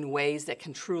 in ways that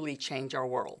can truly change our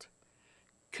world.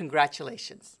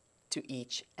 Congratulations to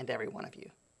each and every one of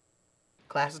you.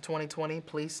 Class of 2020,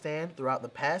 please stand. Throughout the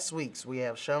past weeks, we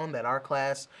have shown that our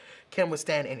class can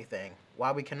withstand anything.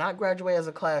 While we cannot graduate as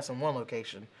a class in one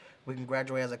location, we can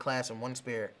graduate as a class in one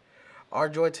spirit. Our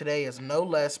joy today is no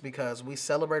less because we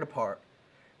celebrate apart.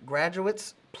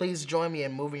 Graduates, please join me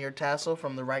in moving your tassel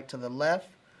from the right to the left.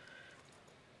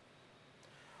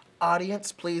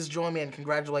 Audience, please join me in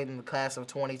congratulating the class of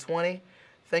 2020.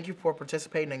 Thank you for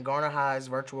participating in Garner High's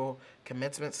virtual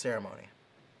commencement ceremony.